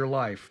somebody into your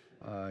life.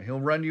 He'll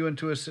run you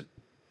into a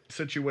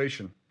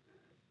situation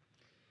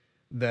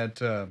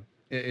that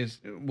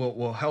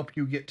will help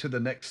you get to the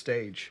next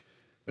stage.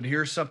 But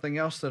here's something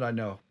else that I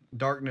know.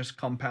 Darkness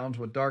compounds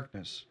with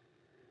darkness.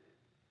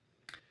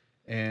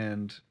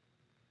 And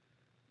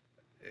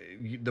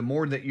the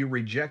more that you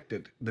reject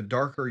it, the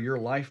darker your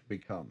life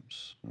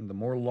becomes. And the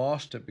more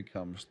lost it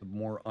becomes, the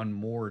more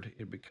unmoored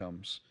it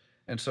becomes.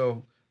 And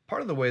so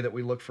part of the way that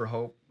we look for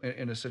hope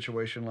in a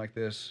situation like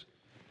this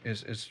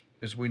is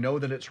we know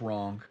that it's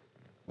wrong.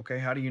 Okay,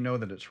 how do you know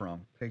that it's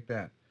wrong? Take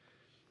that.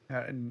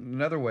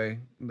 Another way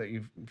that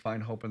you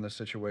find hope in this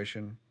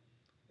situation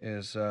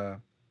is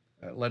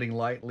letting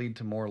light lead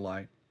to more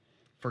light.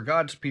 For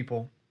God's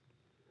people,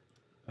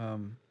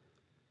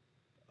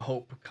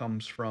 hope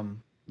comes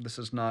from, this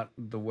is not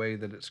the way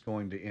that it's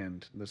going to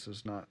end. This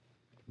is not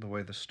the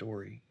way the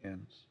story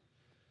ends.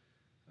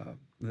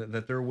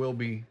 That there will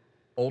be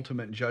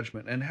ultimate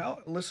judgment. And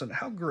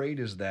how great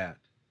is that?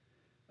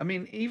 I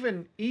mean,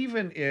 even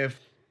if,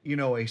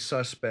 a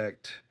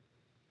suspect,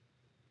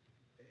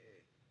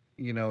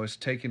 is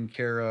taken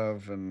care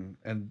of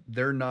and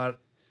they're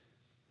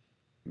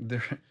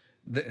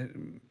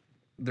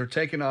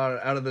taken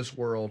out of this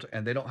world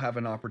and they don't have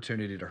an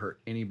opportunity to hurt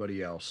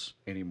anybody else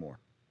anymore.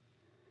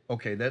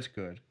 Okay, that's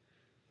good.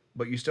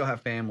 But you still have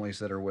families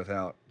that are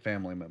without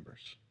family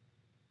members.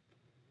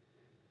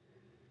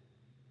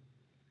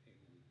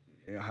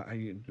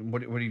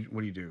 What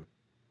do you do?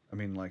 I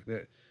mean, like,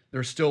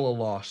 there's still a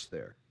loss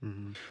there.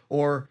 Mm-hmm.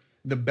 Or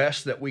the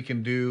best that we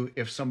can do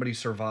if somebody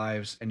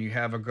survives and you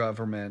have a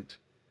government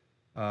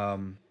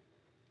that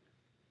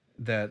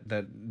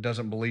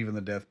doesn't believe in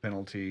the death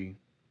penalty,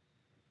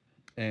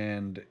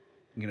 and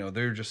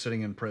they're just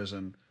sitting in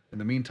prison. In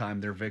the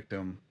meantime, their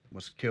victim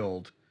was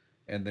killed,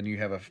 and then you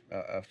have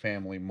a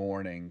family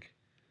mourning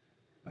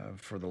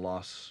for the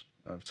loss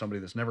of somebody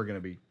that's never going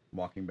to be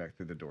walking back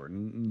through the door.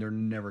 They're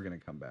never going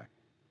to come back.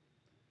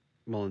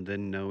 Well, and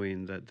then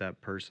knowing that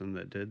that person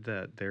that did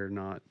that, they're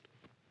not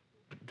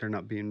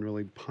being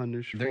really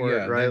punished for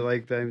it, right?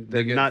 Like they're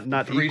get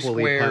not three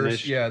equally squares.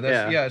 punished.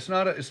 Yeah, it's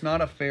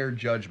not a fair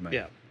judgment.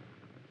 Yeah.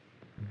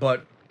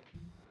 But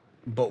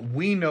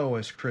we know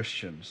as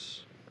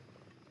Christians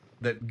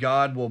that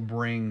God will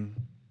bring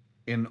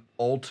in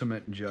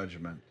ultimate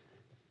judgment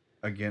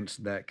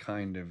against that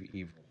kind of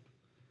evil.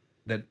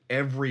 That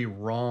every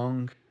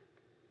wrong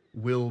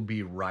will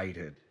be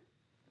righted.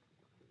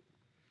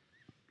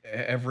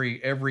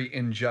 Every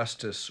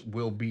injustice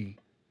will be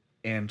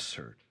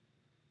answered.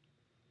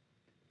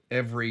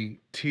 Every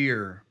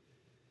tear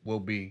will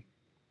be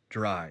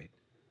dried.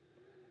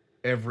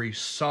 Every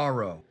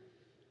sorrow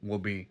will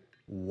be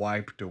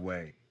wiped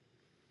away.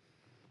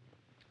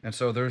 And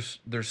so there's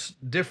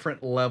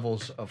different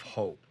levels of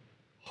hope.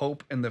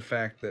 Hope in the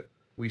fact that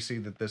we see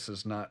that this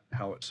is not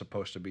how it's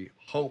supposed to be.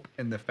 Hope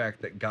in the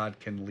fact that God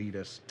can lead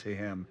us to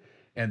him.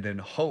 And then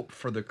hope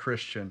for the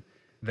Christian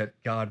that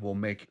God will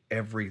make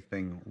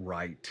everything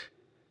right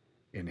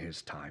in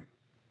his time.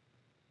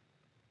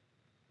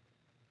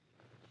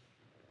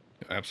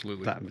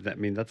 Absolutely. I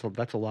mean, that's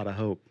a lot of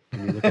hope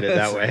when you look at it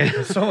that way.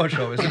 So much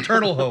hope. It's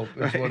eternal hope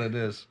is what it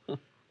is. I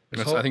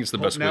think it's the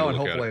best way now to and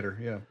look hope at it. later.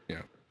 Yeah.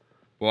 Yeah.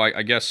 Well,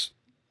 I guess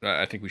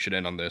I think we should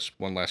end on this.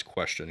 One last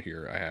question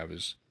here I have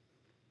is,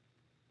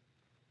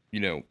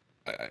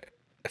 I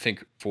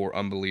think for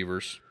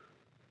unbelievers,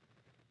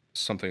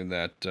 something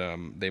that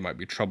they might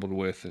be troubled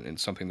with, and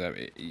something that,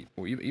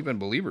 or even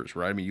believers,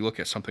 right? I mean, you look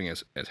at something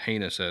as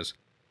heinous as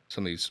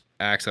some of these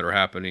acts that are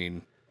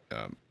happening.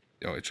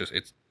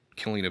 It's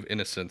killing of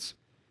innocents,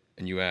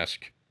 and you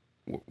ask,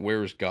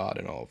 where is God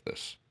in all of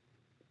this,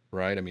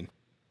 right? I mean,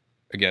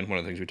 again, one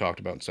of the things we talked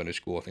about in Sunday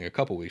school, I think a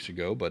couple weeks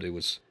ago, but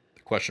the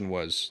question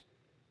was,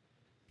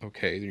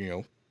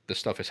 okay, this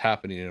stuff is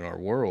happening in our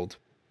world.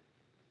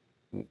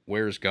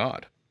 Where is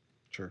God?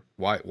 Sure.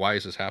 Why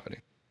is this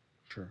happening?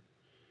 Sure.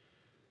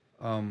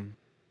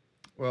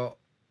 Well,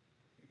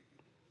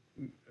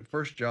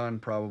 1 John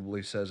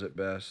probably says it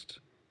best,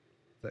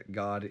 that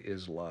God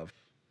is love,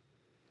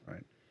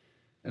 right?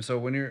 And so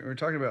when we're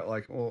talking about,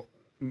 like, well,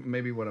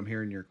 maybe what I'm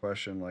hearing in your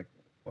question, like,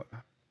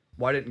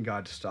 why didn't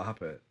God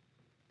stop it?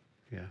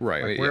 Yeah.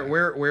 Right. Like,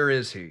 where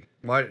is he?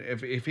 Why,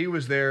 if he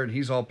was there and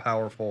he's all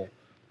powerful,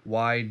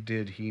 why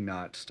did he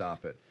not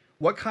stop it?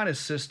 What kind of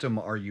system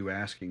are you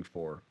asking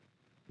for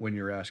when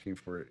you're asking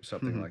for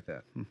something like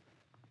that?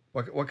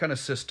 What kind of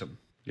system?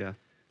 Yeah.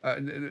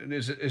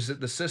 Is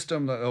it the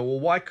system that, well,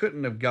 why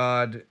couldn't have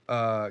God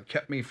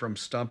kept me from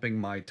stumping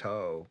my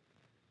toe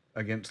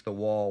against the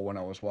wall when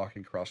I was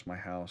walking across my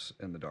house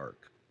in the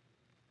dark?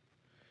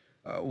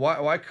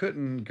 Why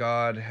couldn't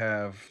God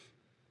have?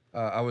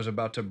 I was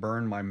about to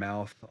burn my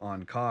mouth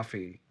on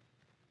coffee.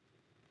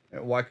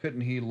 Why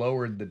couldn't he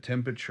lowered the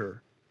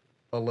temperature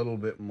a little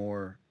bit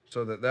more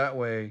so that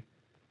way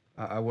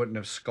I wouldn't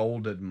have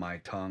scalded my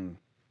tongue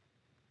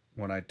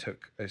when I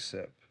took a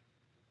sip?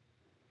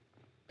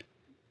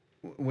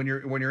 When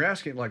you're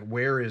asking, like,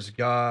 where is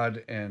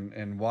God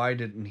and why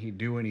didn't he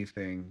do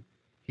anything,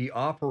 he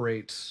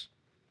operates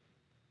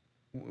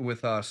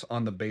with us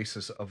on the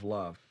basis of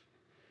love.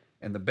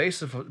 And the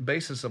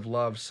basis of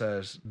love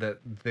says that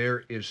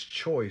there is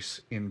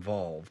choice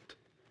involved,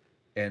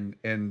 and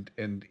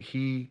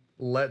he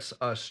lets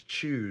us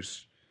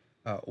choose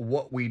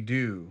what we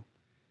do.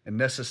 And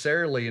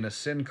necessarily in a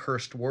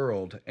sin-cursed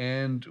world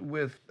and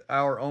with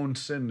our own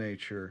sin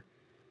nature,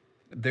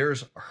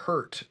 there's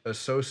hurt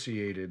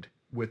associated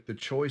with the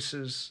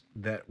choices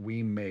that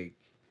we make.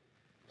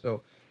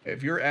 So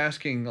if you're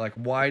asking, like,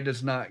 why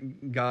does not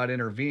God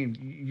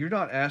intervene, you're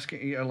not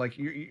asking,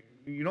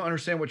 you don't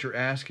understand what you're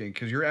asking,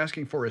 because you're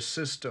asking for a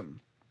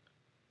system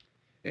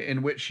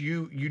in which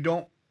you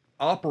don't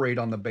operate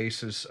on the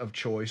basis of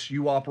choice.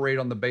 You operate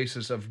on the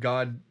basis of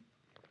God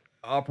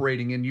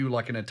operating in you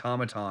like an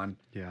automaton.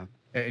 Yeah.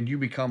 And you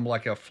become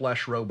like a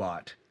flesh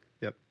robot.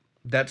 Yep.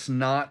 That's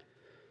not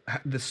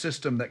the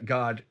system that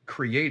God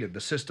created.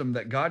 The system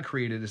that God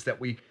created is that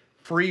we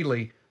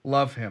freely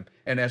love him.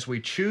 And as we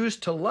choose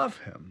to love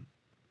him,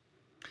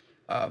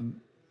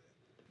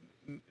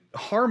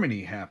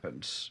 harmony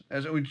happens.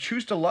 As we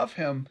choose to love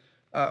him,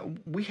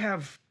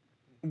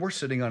 we're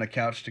sitting on a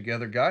couch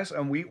together, guys,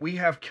 and we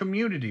have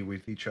community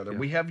with each other. Yeah.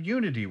 We have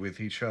unity with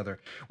each other.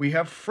 We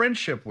have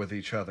friendship with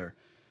each other.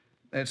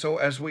 And so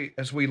as we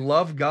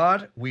love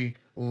God, we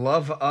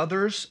love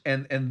others,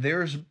 and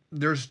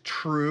there's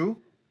true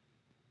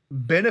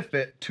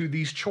benefit to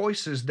these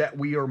choices that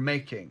we are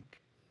making.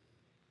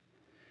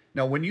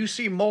 Now, when you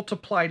see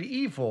multiplied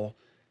evil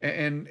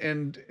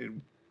and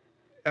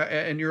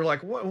you're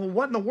like,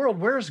 what in the world?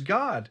 Where's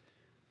God?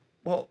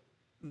 Well,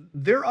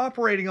 they're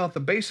operating off the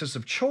basis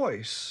of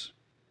choice.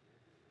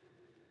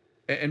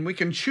 And we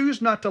can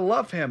choose not to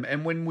love him.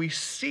 And when we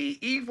see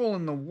evil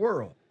in the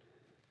world,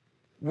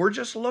 we're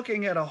just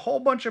looking at a whole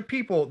bunch of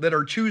people that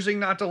are choosing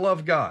not to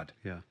love God.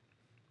 Yeah.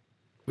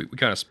 we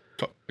kind of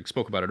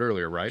spoke about it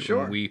earlier, right?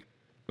 Sure.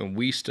 When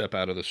we step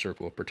out of the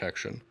circle of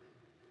protection,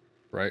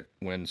 right?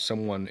 When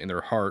someone in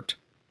their heart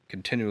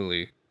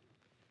continually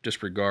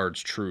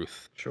disregards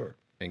truth Sure.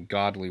 and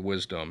godly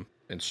wisdom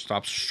and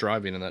stops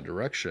striving in that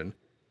direction,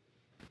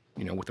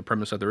 with the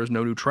premise that there is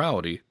no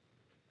neutrality,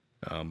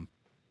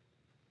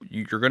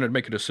 you're going to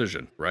make a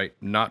decision, right?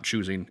 Not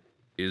choosing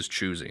is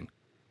choosing.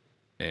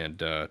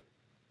 And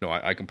no,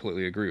 I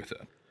completely agree with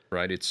that,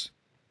 right?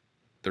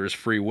 There is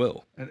free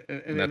will.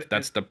 And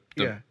that's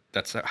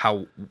that's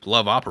how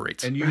love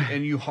operates. And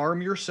you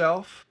harm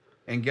yourself,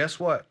 and guess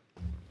what?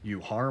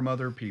 You harm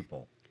other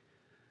people.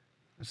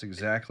 That's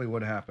exactly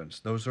what happens.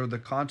 Those are the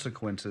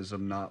consequences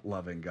of not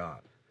loving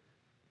God.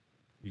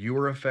 You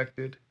are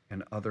affected,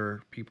 and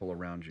other people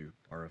around you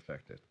are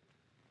affected.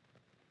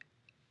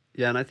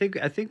 Yeah, and I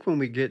think when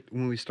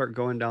we start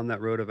going down that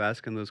road of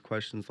asking those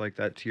questions like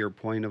that, to your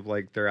point of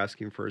like they're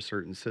asking for a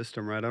certain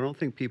system, right? I don't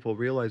think people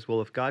realize,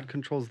 well, if God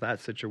controls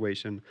that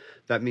situation,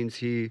 that means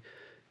he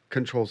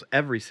controls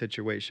every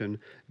situation.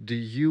 Do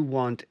you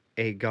want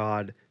a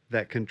God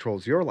that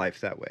controls your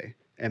life that way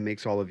and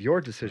makes all of your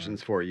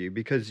decisions for you?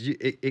 Because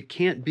it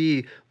can't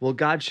be, well,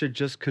 God should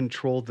just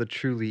control the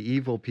truly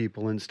evil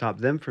people and stop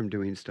them from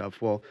doing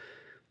stuff. Well,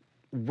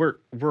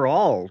 we're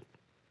all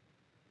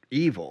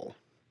evil.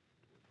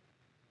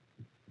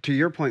 To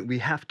your point, we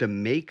have to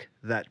make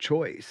that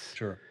choice.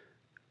 Sure.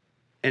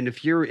 And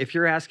if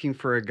you're asking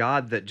for a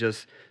God that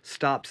just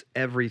stops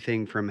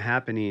everything from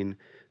happening,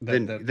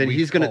 then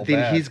he's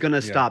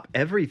gonna stop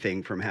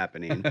everything from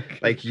happening.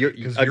 Like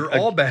you're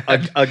all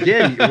bad.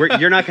 Again,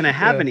 you're not gonna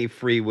have any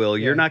free will.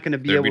 You're not gonna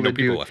be There'd able be no to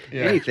people do left.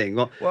 anything.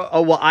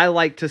 Well, I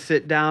like to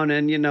sit down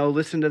and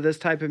listen to this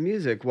type of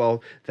music.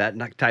 Well, that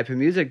type of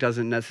music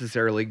doesn't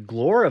necessarily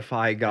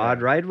glorify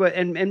God, right?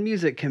 And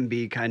music can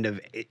be kind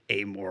of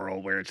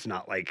amoral, where it's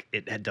not like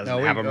it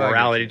doesn't have a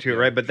morality to it,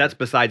 right? But that's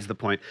besides the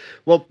point.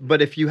 Well,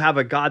 but if you have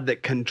a God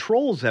that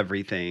controls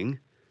everything,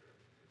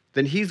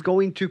 then he's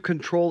going to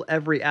control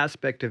every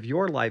aspect of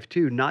your life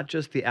too, not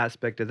just the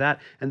aspect of that.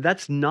 And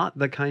that's not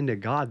the kind of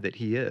God that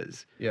he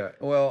is. Yeah.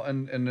 Well,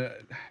 and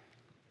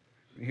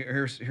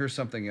here's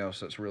something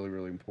else that's really,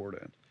 really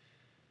important.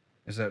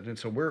 Is that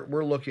so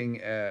we're looking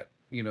at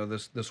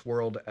this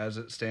world as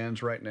it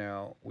stands right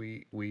now.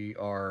 We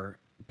are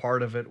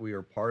part of it. We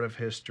are part of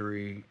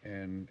history,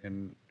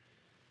 and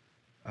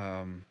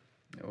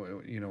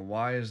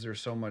why is there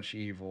so much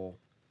evil?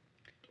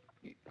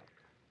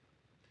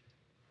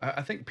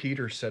 I think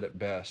Peter said it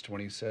best when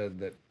he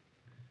said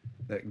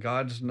that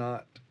God's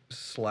not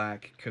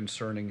slack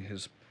concerning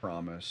his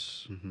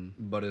promise,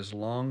 but is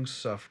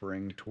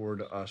long-suffering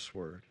toward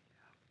usward,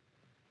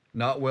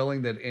 not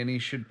willing that any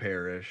should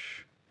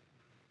perish,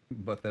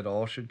 but that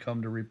all should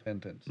come to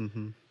repentance.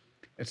 And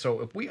so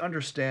if we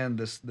understand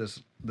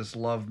this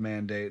love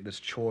mandate,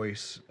 this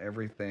choice,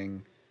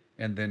 everything,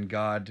 and then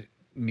God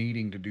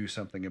needing to do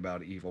something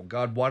about evil,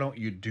 God, why don't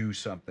you do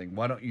something?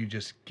 Why don't you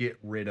just get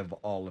rid of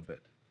all of it?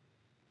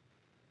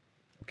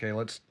 Okay,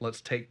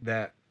 let's take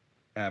that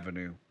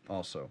avenue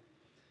also.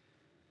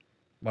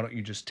 Why don't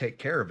you just take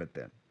care of it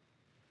then?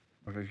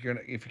 If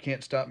you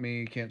can't stop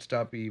me, you can't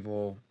stop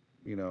evil,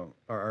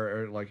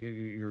 or like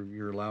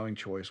you're allowing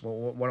choice. Well,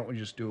 why don't we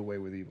just do away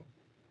with evil?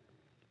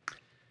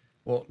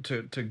 Well,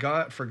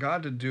 for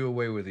God to do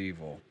away with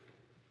evil,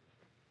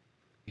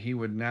 he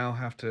would now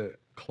have to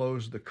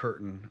close the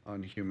curtain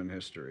on human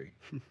history.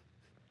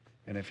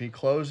 And if he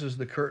closes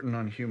the curtain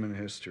on human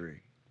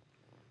history,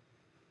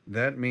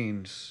 that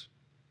means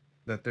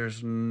that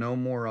there's no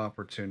more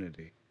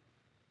opportunity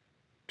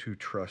to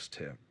trust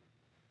him.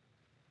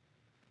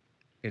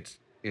 It's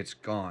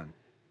gone.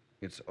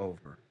 It's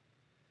over.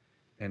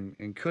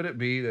 And could it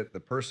be that the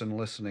person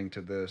listening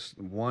to this,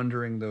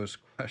 wondering those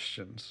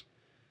questions,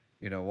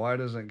 why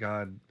doesn't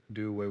God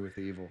do away with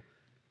evil?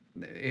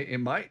 It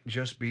might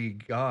just be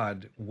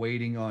God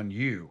waiting on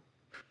you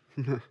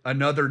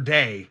another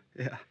day.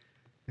 Yeah.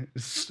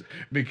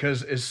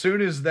 Because as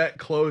soon as that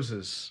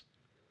closes,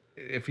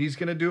 if he's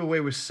going to do away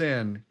with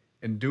sin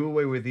and do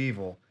away with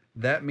evil,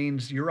 that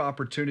means your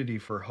opportunity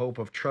for hope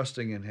of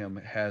trusting in him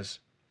has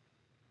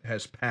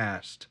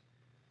passed.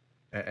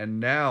 And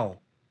now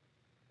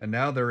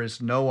there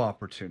is no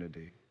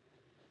opportunity.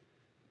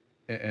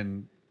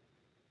 And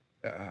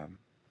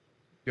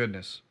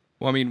goodness.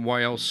 Well, I mean,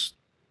 why else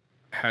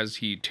has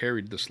he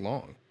tarried this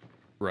long,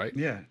 right?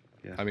 Yeah.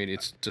 I mean,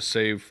 it's to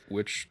save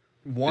which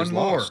one is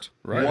more, lost,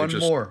 right?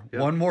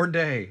 One more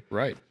day.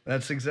 Right.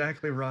 That's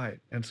exactly right.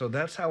 And so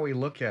that's how we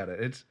look at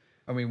it.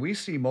 We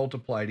see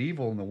multiplied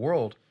evil in the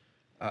world,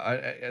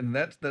 and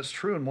that's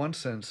true in one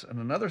sense. In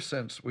another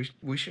sense,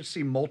 we should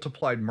see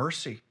multiplied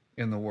mercy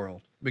in the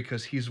world,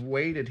 because he's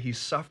waited, he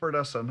suffered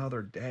us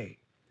another day.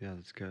 Yeah,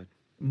 that's good.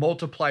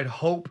 Multiplied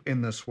hope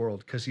in this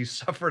world, because he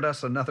suffered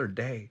us another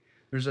day.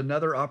 There's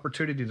another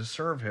opportunity to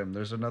serve him.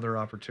 There's another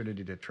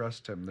opportunity to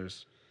trust him.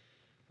 There's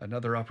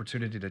another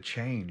opportunity to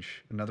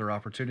change, another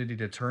opportunity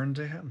to turn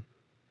to him.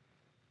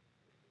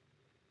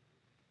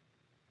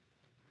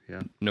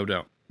 Yeah. No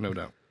doubt.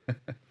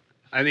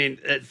 I mean,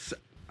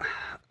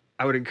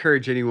 I would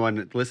encourage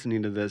anyone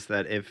listening to this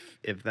that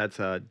if that's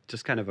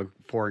just kind of a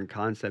foreign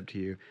concept to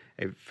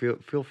you,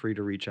 feel free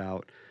to reach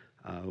out.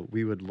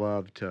 We would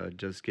love to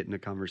just get in a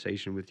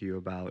conversation with you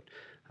about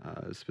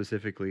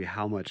specifically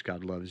how much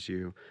God loves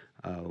you,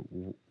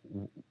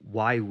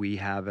 why we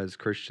have as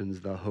Christians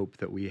the hope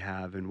that we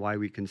have, and why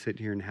we can sit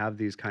here and have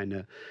these kind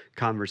of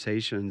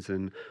conversations.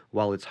 And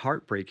while it's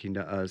heartbreaking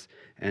to us,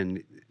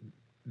 and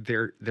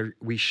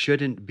we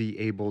shouldn't be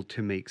able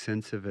to make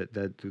sense of it,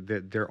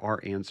 that there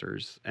are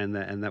answers, and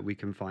that we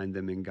can find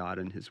them in God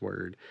and His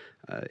Word.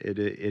 It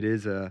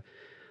is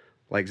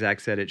like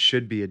Zach said, it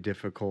should be a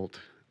difficult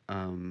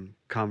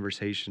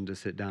conversation to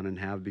sit down and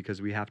have,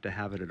 because we have to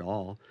have it at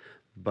all,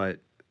 but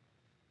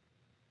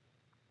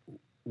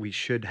we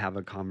should have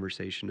a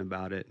conversation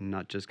about it and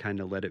not just kind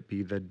of let it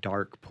be the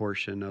dark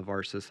portion of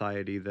our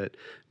society that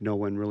no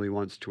one really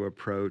wants to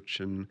approach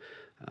and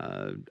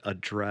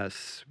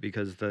address,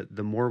 because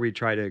the more we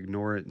try to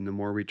ignore it and the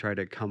more we try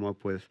to come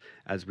up with,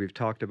 as we've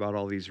talked about,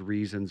 all these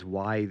reasons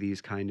why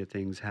these kind of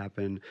things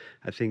happen,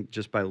 I think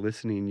just by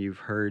listening, you've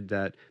heard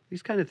that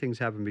these kind of things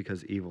happen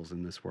because evil's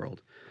in this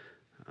world.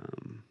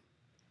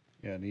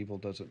 Yeah, and evil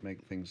doesn't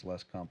make things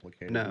less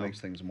complicated. No. It makes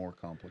things more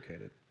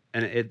complicated.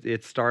 And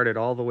it started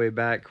all the way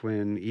back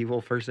when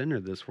evil first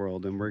entered this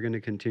world, and we're going to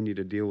continue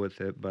to deal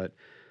with it, but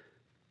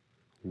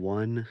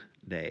one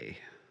day.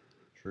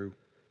 True.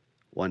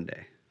 One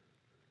day.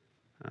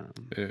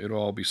 It'll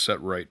all be set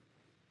right,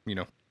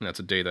 and that's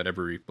a day that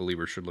every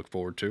believer should look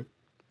forward to.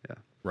 Yeah.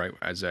 Right?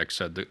 As Zach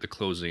said, the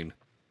closing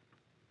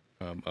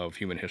of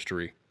human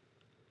history,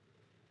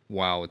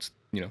 while it's,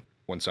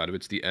 one side of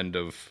it's the end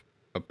of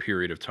a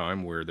period of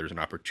time where there's an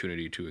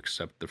opportunity to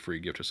accept the free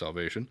gift of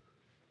salvation.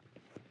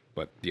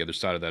 But the other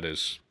side of that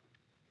is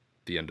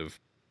the end of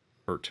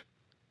hurt,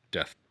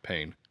 death,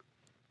 pain.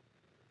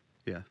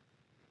 Yeah.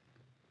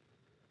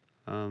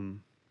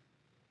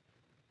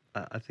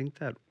 I think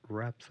that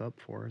wraps up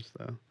for us,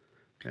 though.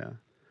 Yeah.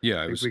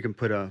 Yeah, I think we can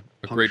put a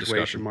great punctuation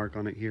discussion. mark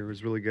on it here. It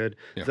was really good.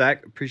 Yeah.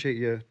 Zach, appreciate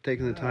you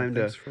taking the time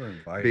to Thanks for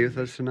inviting be with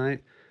me. us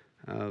tonight.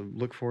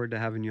 Look forward to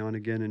having you on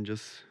again and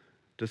just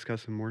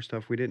discussing more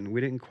stuff. We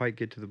didn't quite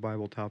get to the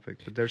Bible topic,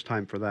 but there's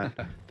time for that.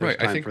 There's Right,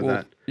 time I think for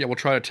that. we'll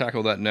try to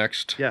tackle that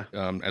next. Yeah.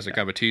 As a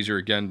kind of a teaser,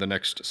 again, the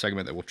next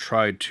segment that we'll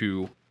try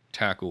to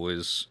tackle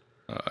is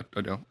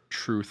a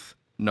truth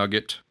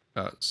nugget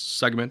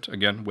segment.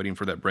 Again, waiting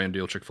for that brand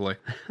deal, Chick-fil-A,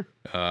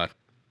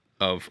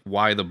 of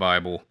why the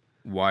Bible.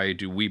 Why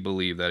do we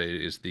believe that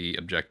it is the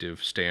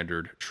objective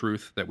standard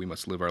truth that we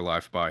must live our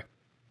life by?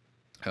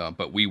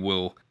 But we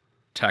will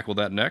tackle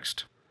that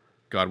next,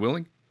 God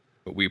willing.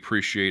 But we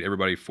appreciate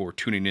everybody for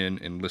tuning in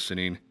and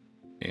listening,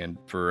 and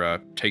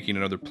for taking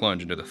another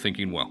plunge into the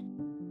Thinking Well.